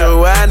like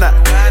Joanna,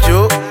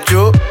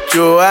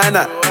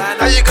 Joanna?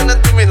 How you gonna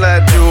do me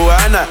like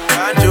Joanna,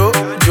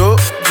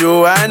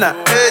 Joanna?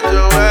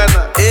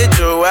 Hey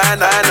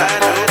Joanna.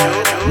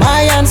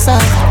 My answer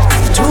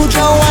to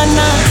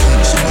Joanna,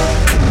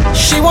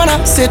 she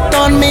wanna sit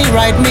on me,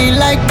 ride me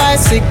like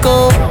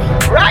bicycle.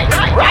 Right.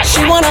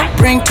 She wanna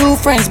bring two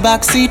friends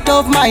backseat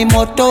of my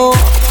moto.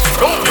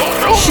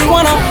 She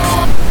wanna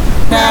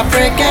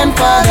African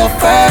for the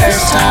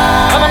first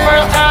time.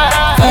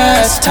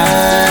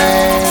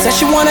 Says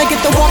she wanna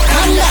get the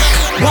Wakanda.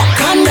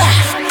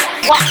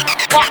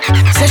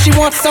 Says she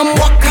wants some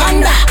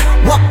Wakanda.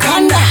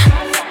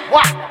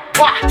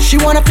 She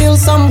wanna feel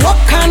some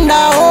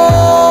Wakanda,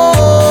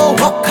 oh,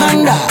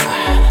 Wakanda.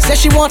 Says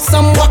she wants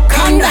some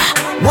Wakanda.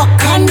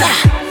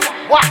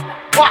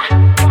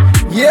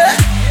 Yeah.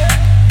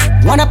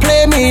 Wanna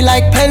play me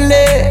like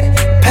Pele,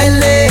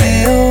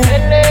 oh.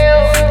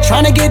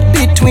 Tryna get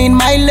between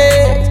my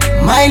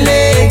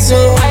legs,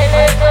 oh.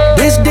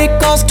 This dick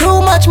costs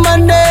too much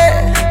money,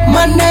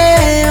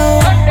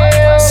 oh.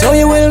 So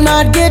you will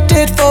not get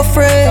it for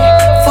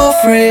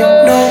free,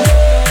 no.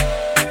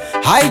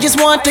 I just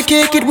want to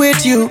kick it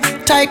with you,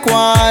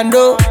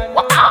 taekwondo.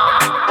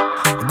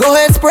 Go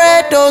ahead,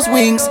 spread those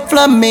wings,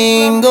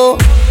 flamingo.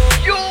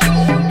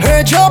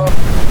 Heard you're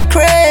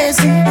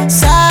crazy,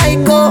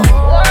 psycho.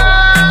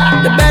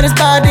 The baddest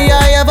body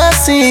I ever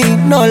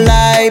seen, no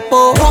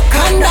lipo.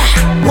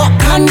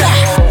 Wakanda.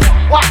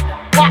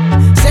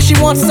 Says she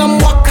wants some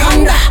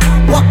Wakanda.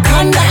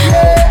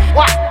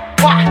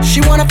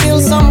 She wanna feel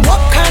some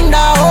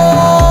Wakanda,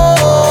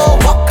 oh,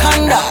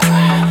 Wakanda.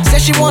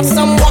 Says she wants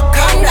some Wakanda.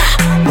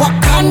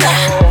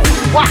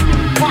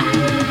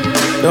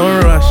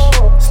 Don't rush,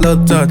 slow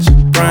touch,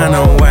 brown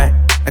and white.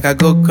 Like I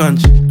go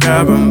country,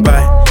 grab and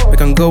buy. We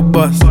can go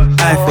bust,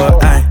 eye for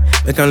eye.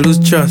 We can lose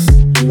trust,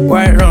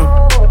 quite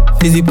wrong.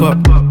 Fizzy pop,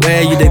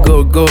 where you they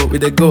go, we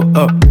they go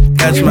up.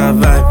 Catch my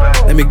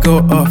vibe, let me go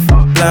off.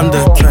 Blam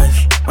the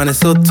trash, man it's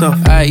so tough.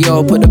 Alright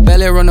yo, put the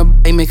belly on the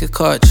body, make a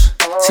catch.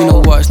 See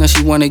no watch, now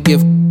she wanna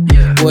give.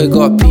 Boy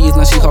got peas,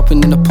 now she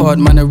hopping in the pod.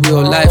 Man a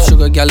real life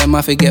sugar gal, and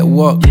my forget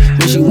walk.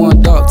 When she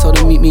want dark, told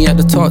her meet me at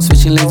the top.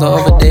 Switching lanes the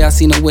other day, I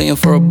seen her waiting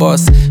for a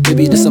bus.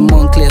 Maybe this a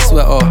Moncler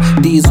sweater,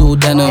 diesel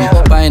denim.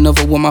 Buy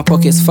another one, my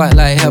pockets fat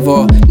like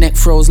heather. Neck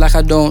froze like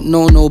I don't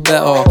know no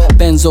better.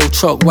 Benzo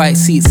truck, white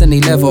seats and they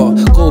leather.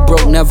 Go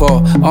broke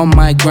never, on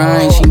my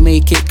grind. She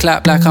make it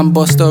clap like I'm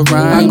Busta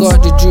Rhymes. I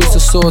got the juice, the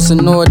sauce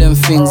and all them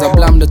things. I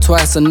blammed her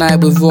twice a night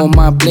with all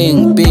my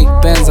bling. Big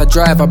Benz I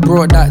drive, I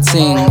brought that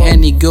thing.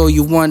 Any girl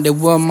you want, they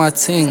were my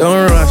ting.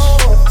 Don't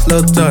rush,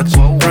 slow touch,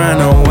 brown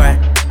and white.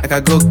 Like I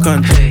go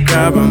country,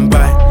 grab and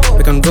buy.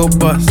 We can go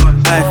bust,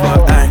 eye for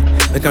eye.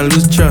 We can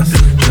lose trust,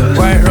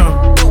 quite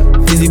wrong.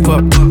 Fizzy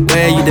pop,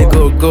 where you they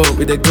go,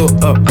 we they go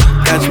up.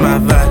 Catch my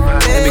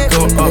vibe, let me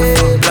go up.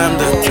 Blam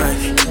the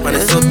trash, man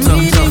it's so tough.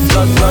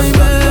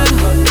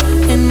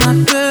 In my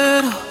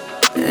bed,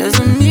 there's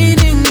a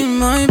meeting in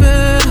my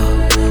bed.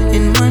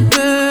 In my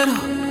bed,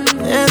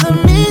 there's a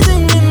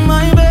meeting in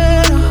my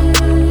bed.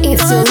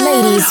 It's your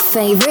ladies'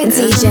 favorite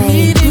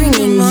DJ,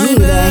 bringing you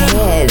the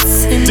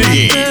hits.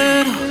 DJ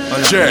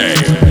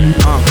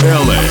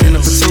LA. In the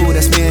pursuit,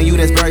 that's me and you,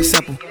 that's very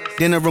simple.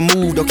 then I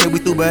removed. Okay, we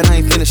through, but I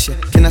ain't finished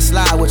yet. Can I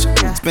slide with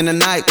you? Spend the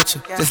night with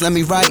you. Just let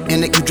me write,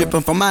 and it keep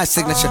dripping from my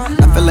signature.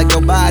 I feel like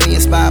your body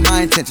inspired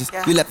my intentions.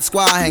 We left the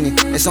squad hanging,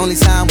 it's only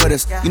time with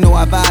us. You know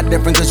I vibe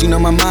different, cause you know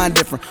my mind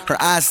different. Her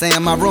eyes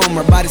saying my room,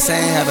 her body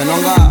saying heaven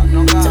on God.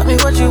 Tell me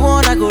what you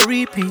want, I go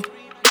repeat.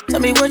 Tell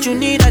me what you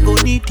need, I go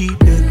deep, deep.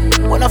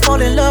 Yeah. When I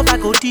fall in love, I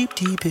go deep,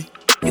 deep. Yeah.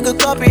 You could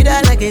copy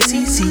that like it's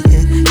easy.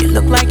 Yeah. You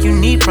look like you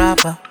need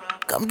proper.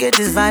 Come get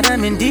this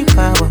vitamin D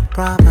power,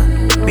 proper.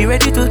 Be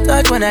ready to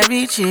touch when I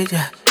reach it,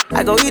 yeah.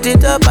 I go eat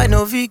it up, I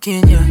know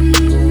vegan, yeah.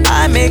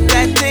 I make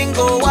that thing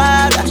go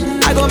wild.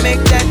 I go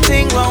make that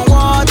thing run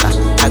water.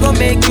 I go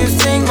make you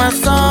sing my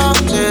song.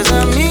 There's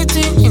a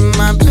meeting in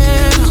my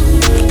bed,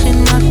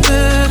 in my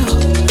bed.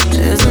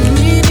 There's a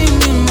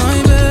meeting in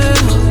my bed,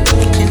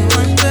 in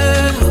my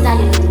bed.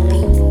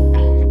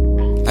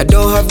 I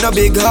don't have no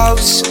big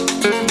house,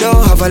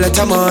 don't have a lot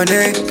of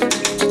money,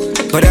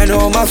 but I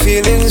know my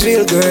feelings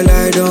real, girl.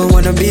 I don't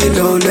wanna be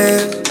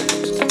lonely.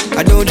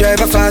 I don't drive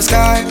a fast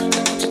car,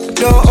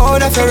 don't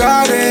own a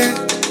Ferrari,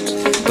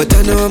 but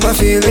I know my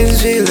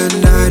feelings real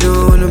and I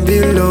don't wanna be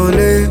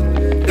lonely.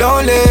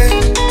 Lonely.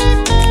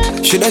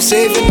 Should I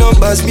save your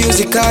numbers,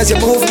 music cause you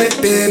move me,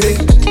 baby.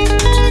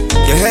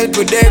 You help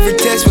with every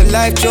test when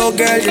life show,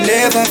 girl, you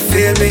never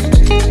fail me.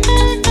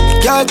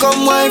 Y'all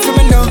come wine for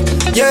me now,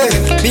 yeah.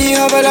 Me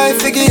have a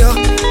life figure,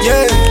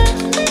 yeah.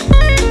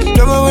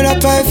 No more with a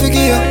pie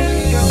figure.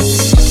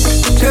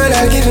 Girl,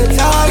 I'll give it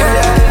all, girl,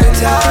 I'll give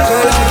it all.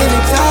 Girl, I'll give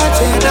it all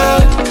to you now.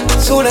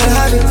 Soon I'll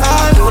have it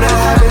all, soon I'll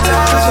have it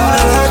all. Soon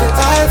I'll have it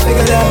all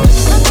figured out.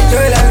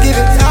 Girl, I'll give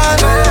it all,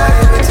 girl, I'll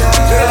give it all.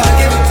 Girl, I'll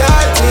give it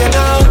all to you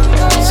now.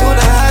 Soon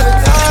I'll have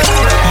it all.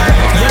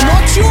 You're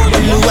not you,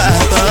 you are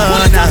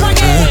pull it up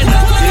again.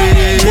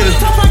 Pull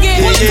it up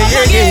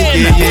again,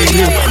 pull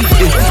it up again.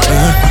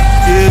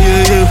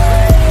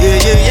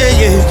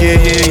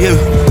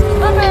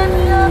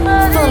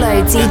 Follow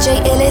DJ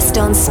Illest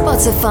on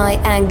Spotify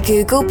and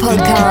Google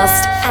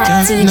Podcast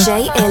at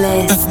DJ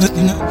Illest. DJ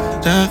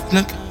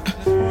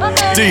Illest.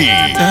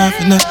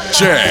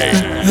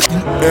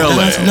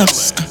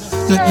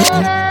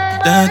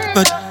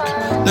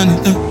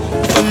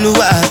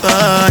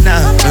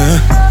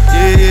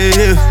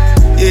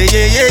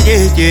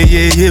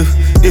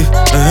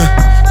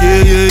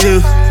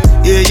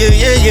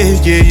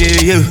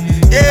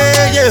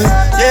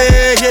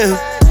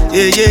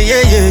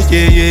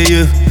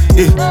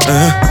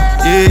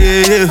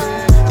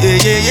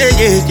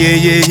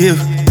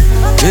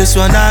 This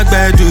one I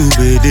better do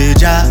with the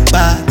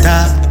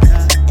jabata.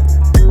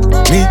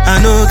 Me,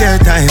 I no get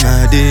time,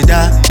 I did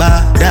that,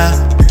 bada.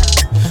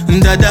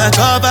 Dada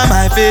cover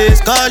my face,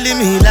 calling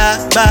me la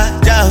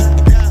bada.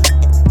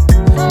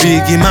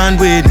 Biggie man,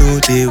 we know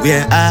they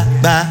wear a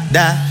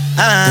bada.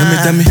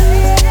 Tell me,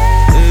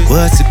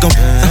 what's it come?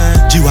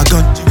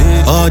 G-Wagon,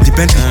 all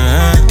depend.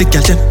 The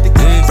girl them,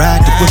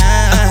 ride the whip.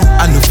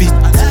 I no fit,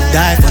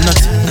 die for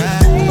nothing.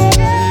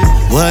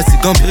 What's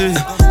it come?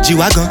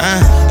 G-Wagon,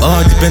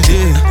 all depend.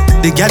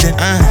 The girl them,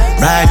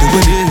 ride the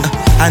whip.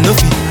 I no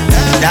fit,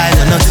 die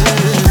for nothing.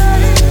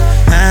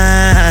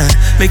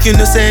 Make you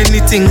no say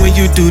anything when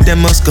you do, they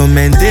must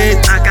commend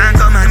it. I can't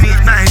come and meet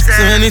myself.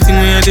 So anything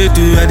when you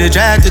do, I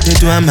try to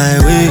do on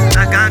my way.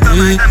 I can't come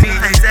and meet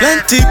myself.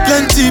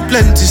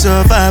 Plenty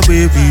so far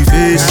where we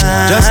face.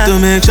 Just to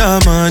make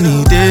sure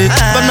money day.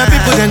 But my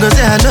people can go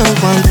say I know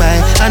one buy,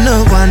 I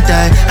know one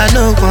die, I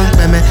know one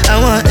payment. I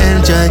want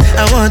enjoy,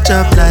 I want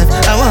job life,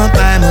 I want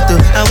buy motor,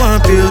 I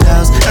want build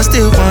house, I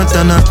still want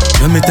to know.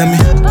 Tell me,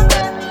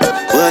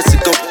 what's it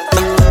come?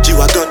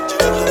 G-Wagon,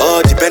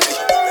 all the Bentley.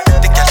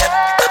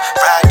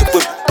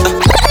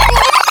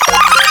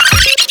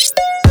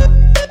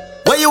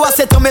 You a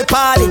say to me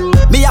party,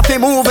 me have to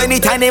move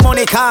anytime the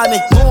money call me.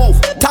 Move,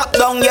 top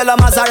down yellow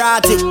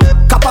Maserati.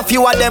 Cop a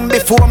few of them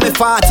before me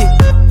 40.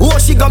 Oh,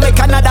 she gon' make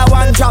another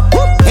one drop.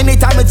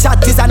 Anytime we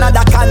chat is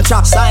another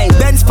contract. Sign,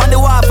 Benz pan the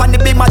wharf and the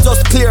beam are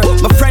just clear.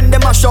 My friend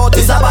them a short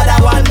is about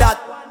that one that.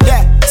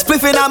 Yeah,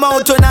 spliffing I'm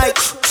out tonight.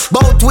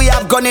 Both we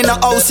have gone in the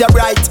house, you're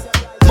right.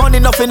 Money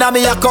nothing on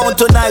me account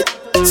tonight.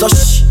 So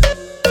shh,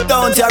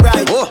 don't you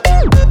right. Oh.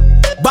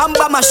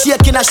 Bamba my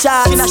shake in a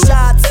shot,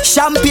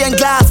 champagne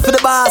glass for the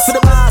boss,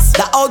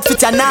 The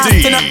outfit are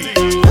nasty,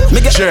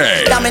 me get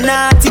damn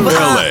naughty,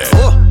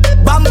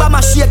 Bamba my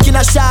shake in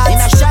a shot,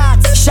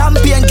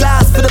 champagne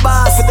glass for the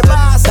boss,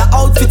 The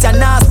outfit are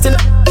nasty,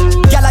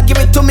 Y'all give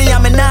it to me,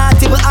 I'm a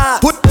naughty,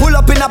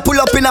 Pull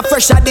up in a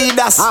fresh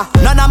Adidas.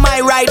 None of my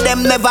ride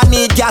them never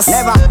need gas.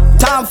 Never.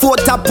 Time for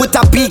top with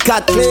a peak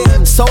at.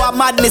 So a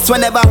madness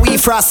whenever we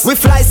frost. We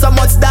fly so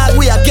much that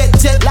we a get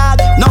jet lag.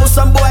 Now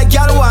some boy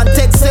girl want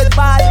take set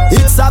by.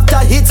 Hits after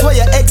hits where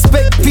you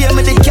expect. Pay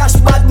me the cash,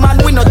 bad man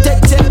we no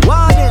take jet.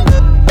 Warning.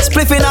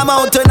 Spliffing I'm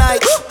out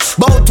tonight.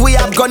 Both we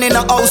have gone in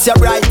the house, you're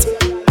right.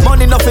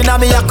 Money nothing on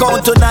me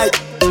account tonight.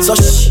 So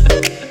shh,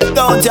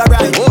 don't you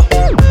right.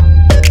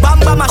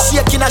 Bamba my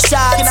shake in a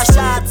shot,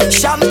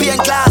 champagne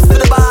glass for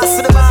the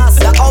boss,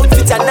 The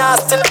outfit are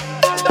nasty.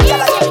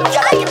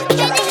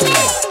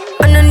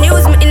 On the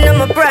news, me in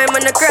my prime,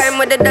 on the crime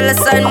with the dollar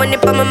sign, money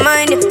for my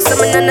mind.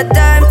 Summon on the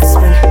time,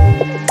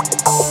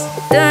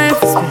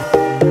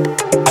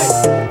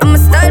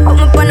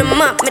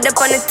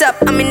 up on the top.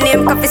 I'm in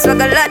name, coffee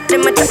swag a lot.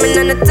 Them a chat me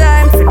on the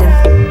time for them.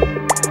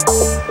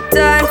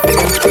 Time for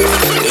them.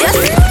 Yes.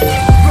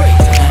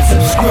 Rate and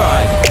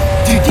subscribe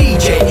to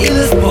DJ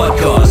Illis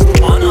Podcast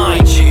on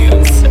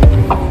iTunes.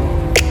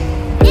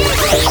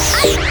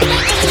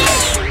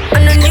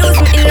 On the news,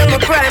 me in my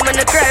prime. On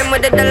the crime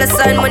with the dollar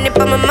sign. Money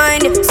for my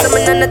mind. Yeah. So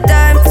me on the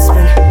time for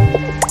spend.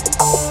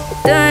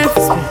 Time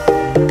for spend.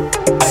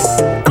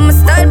 I'ma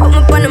style, put me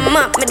on the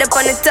map. Me up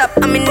on the top.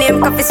 I'm in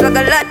name, coffee swag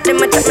a lot.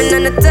 Them a chat me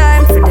on the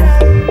time for them.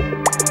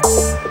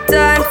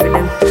 Time for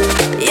them.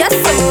 Yes,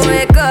 I'ma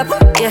wake up.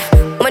 Yeah,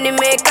 money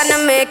make and I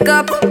make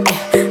up.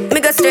 Yeah, me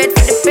go straight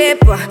for the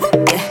paper.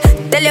 Yeah,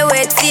 tell you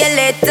wait, see you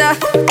later.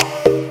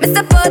 Me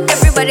support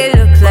everybody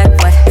look like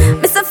what?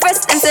 Me so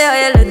fresh and say how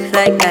you look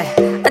like that.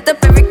 I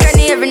top every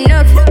cranny, every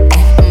nook.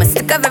 I'ma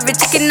stick up every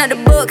chicken out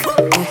the book.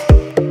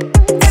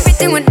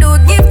 Everything we do,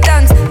 give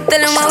thanks.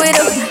 Tell them what we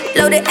do.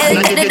 Load the L,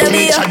 get the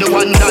W.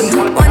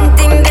 One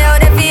thing they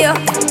out there for you.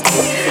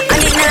 I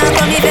need now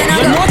come even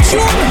I go.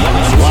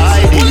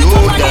 Why do you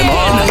them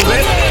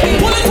hungry?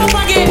 Pull it up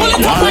again, pull it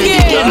up Why again.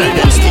 the girl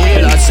them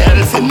steal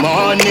herself in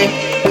money?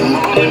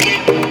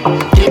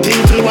 The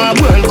people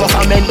want world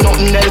government,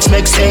 nothing else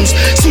makes sense.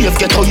 See if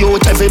get a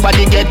youth,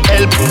 everybody get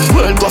help.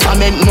 World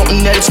government,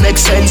 nothing else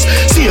makes sense.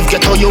 See if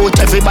get a youth,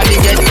 everybody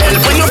get help.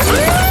 When you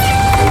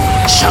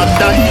shot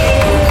done,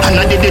 and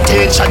I did the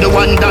take, shot the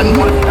one done.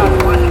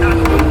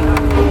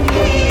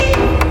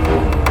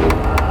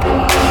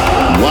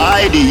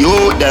 Why the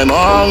youth them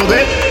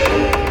hungry?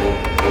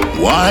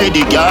 Why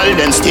the girl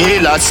them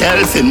steal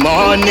herself in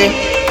money?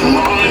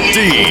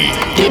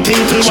 The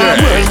people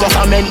want world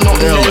government,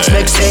 nothing else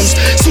makes sense.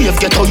 See if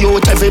get a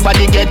youth,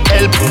 everybody get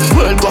help.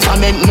 World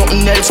government,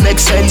 nothing else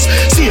makes sense.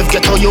 See if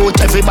get a youth,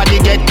 everybody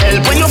get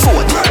help. When you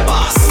vote, red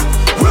boss,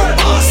 red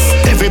boss.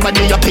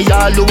 Everybody happy,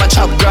 all who a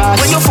chop grass.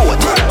 When you vote,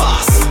 red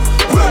boss,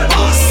 red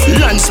boss.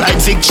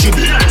 Landslide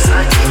victory.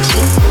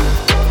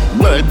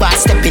 World boss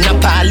step in a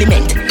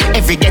parliament.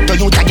 Every ghetto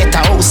youth a get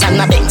a house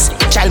and a Benz.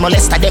 Child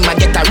molester them a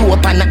get a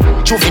rope and a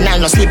juvenile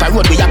no sleep a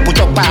road. We a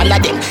put up all of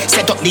them.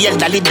 Set up the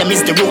elderly, them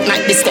is the root not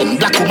the stem.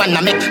 Black woman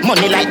a make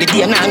money like the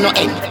day nah no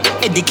end.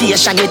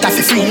 Education it a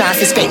fi free nah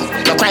fi spend.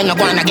 No crime no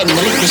go on again, no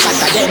lick the shot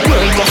again.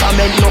 World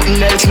government nothing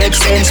else makes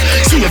sense.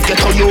 See if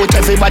ghetto youth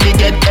everybody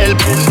get help.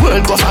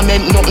 World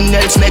government nothing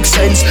else makes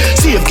sense.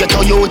 See if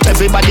ghetto youth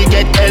everybody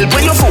get help.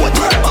 When you vote,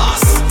 red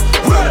boss,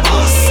 red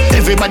boss.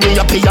 Everybody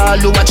happy, all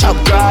who a chop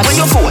grass. When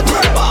you vote,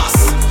 red boss,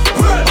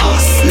 red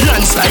boss.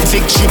 Landslide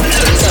victory.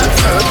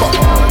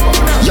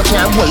 You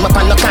can't hold me up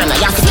on the corner.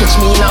 You have to catch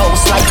me in a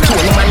house like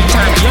Tony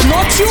Montana. You're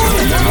not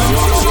tuned.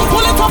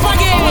 Pull it up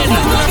again.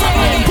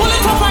 Pull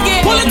it up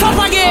again. Pull it up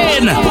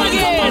again.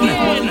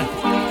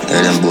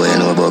 Yeah, them boy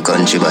know about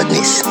country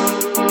badness.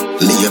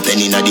 Me a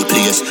penny inna the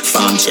place.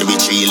 Farm cherry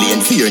tree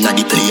lane, fear inna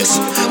the place.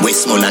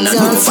 Westmoreland and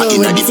Nova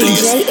inna the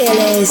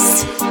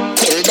place.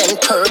 Tell them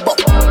turbo.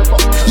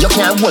 You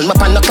can't hold me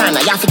up on the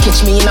corner. You have to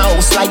catch me in a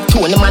house like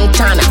Tony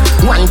Montana.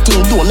 One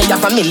thing do, me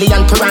have a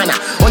million piranha.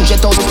 100,000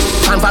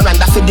 fan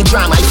veranda for the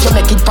drama. If you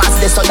make it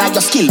past this, so that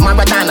your skill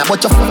Maradona.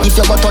 But if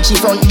you go touch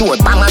the front door,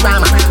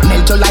 Panorama.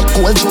 Melt you like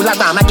cold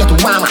Jularama, get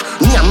warmer.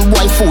 Nyam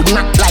boy food,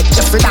 not like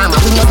Jeffrey Dahmer.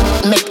 We not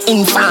make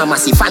in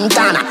pharmacy,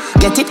 Fantana.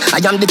 Get it? I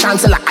am the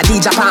chancellor,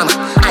 Adidja Palmer.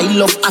 I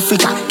love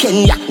Africa,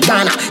 Kenya,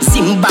 Ghana,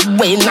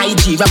 Zimbabwe,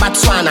 Nigeria,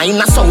 Botswana. In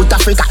South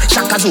Africa,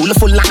 Shaka Zulu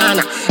full of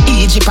honor.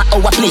 Egypt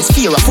our place,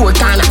 fear of four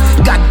corner.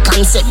 God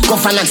concept,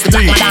 governance, the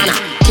Black Madonna.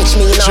 Catch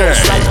me in a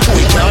house like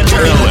Tony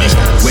Montana.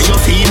 When you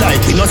feel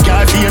like we no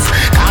scar face,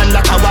 can't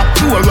lock our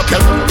pour up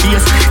your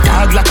face.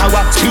 Dog like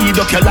our speed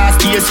up your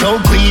last face. So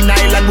Green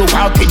Island we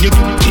walk with you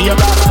here.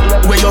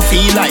 When you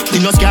feel like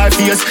we no scar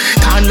face,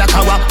 can't lock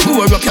our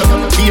pour up your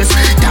face.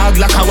 Dog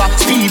like our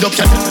speed up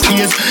your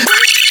face.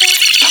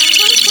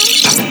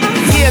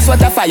 Here's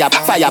what a fire,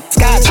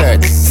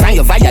 scorched. Sign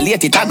you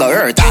violate it, I go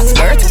hurt,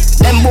 hurt.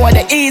 Them boy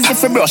they easy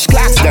for brush,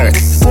 class dirt.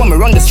 When me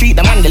run the street,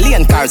 them on the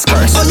lane cars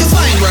curse. On the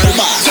fine world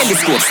boss.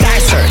 Telescope, star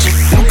search.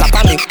 Look up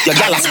on me, your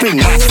gal a spring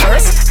match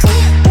first.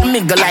 Me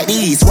go like the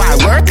East, why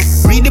work?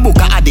 Read the book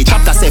of Adi,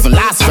 chapter 7,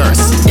 last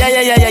verse.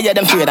 Yeah,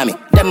 them afraid of me.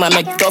 Them a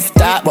make tough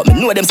talk, but me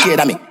know them scared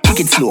of me.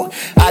 Wicked slow.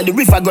 All the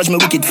river grudge me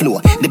wicked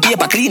flow. The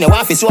paper clean, your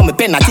office, so me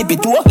pen a tip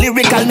it to.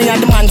 Lyrical me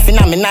and the man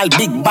phenomenal,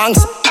 big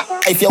bangs.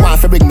 If you want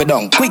to bring me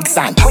down,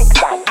 quicksand.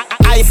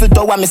 Eiffel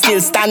Tower, me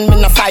still stand.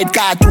 Me no fight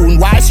cartoon,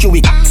 why should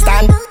we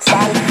stand? We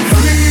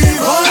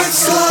want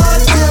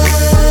Scotland.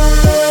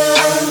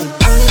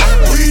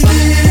 We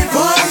need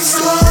one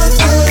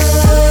Scotland.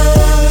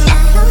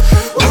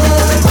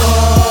 World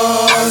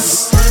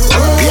boss.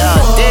 Yeah,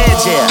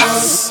 DJ.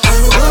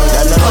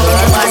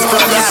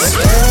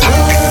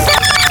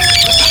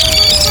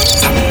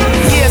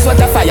 Here's what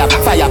a fire,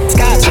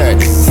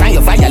 scorched. Sign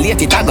you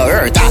violate it, I go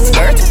hurt,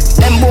 hurt.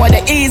 Them boy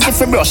they easy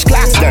for brush,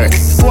 class dirt.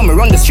 When me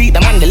run the street,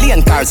 them on the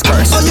lane cars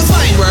curse. On the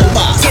fine world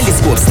boss.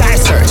 Telescope, star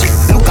search.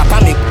 Look up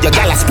on me, your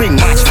gal a spring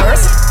match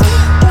first.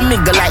 Me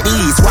go like the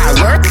East, why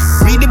work?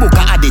 Read the book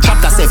of Adi,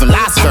 chapter 7,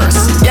 last verse.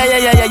 Yeah,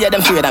 yeah,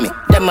 them afraid of me.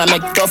 Them a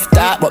make tough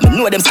talk, but me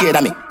know them scared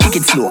of me.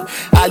 Wicked slow.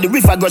 All the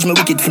river grudge me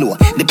wicked flow.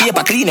 The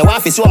paper clean, you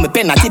want to show me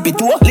pen a tip it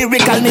too.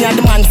 Lyrical me and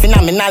the man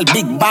phenomenal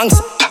big bangs.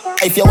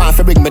 If you want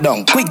to bring me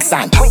down,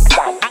 quicksand.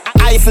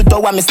 Eiffel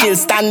Tower me still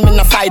stand. Me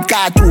no fight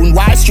cartoon.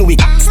 Watch you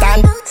it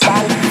stand.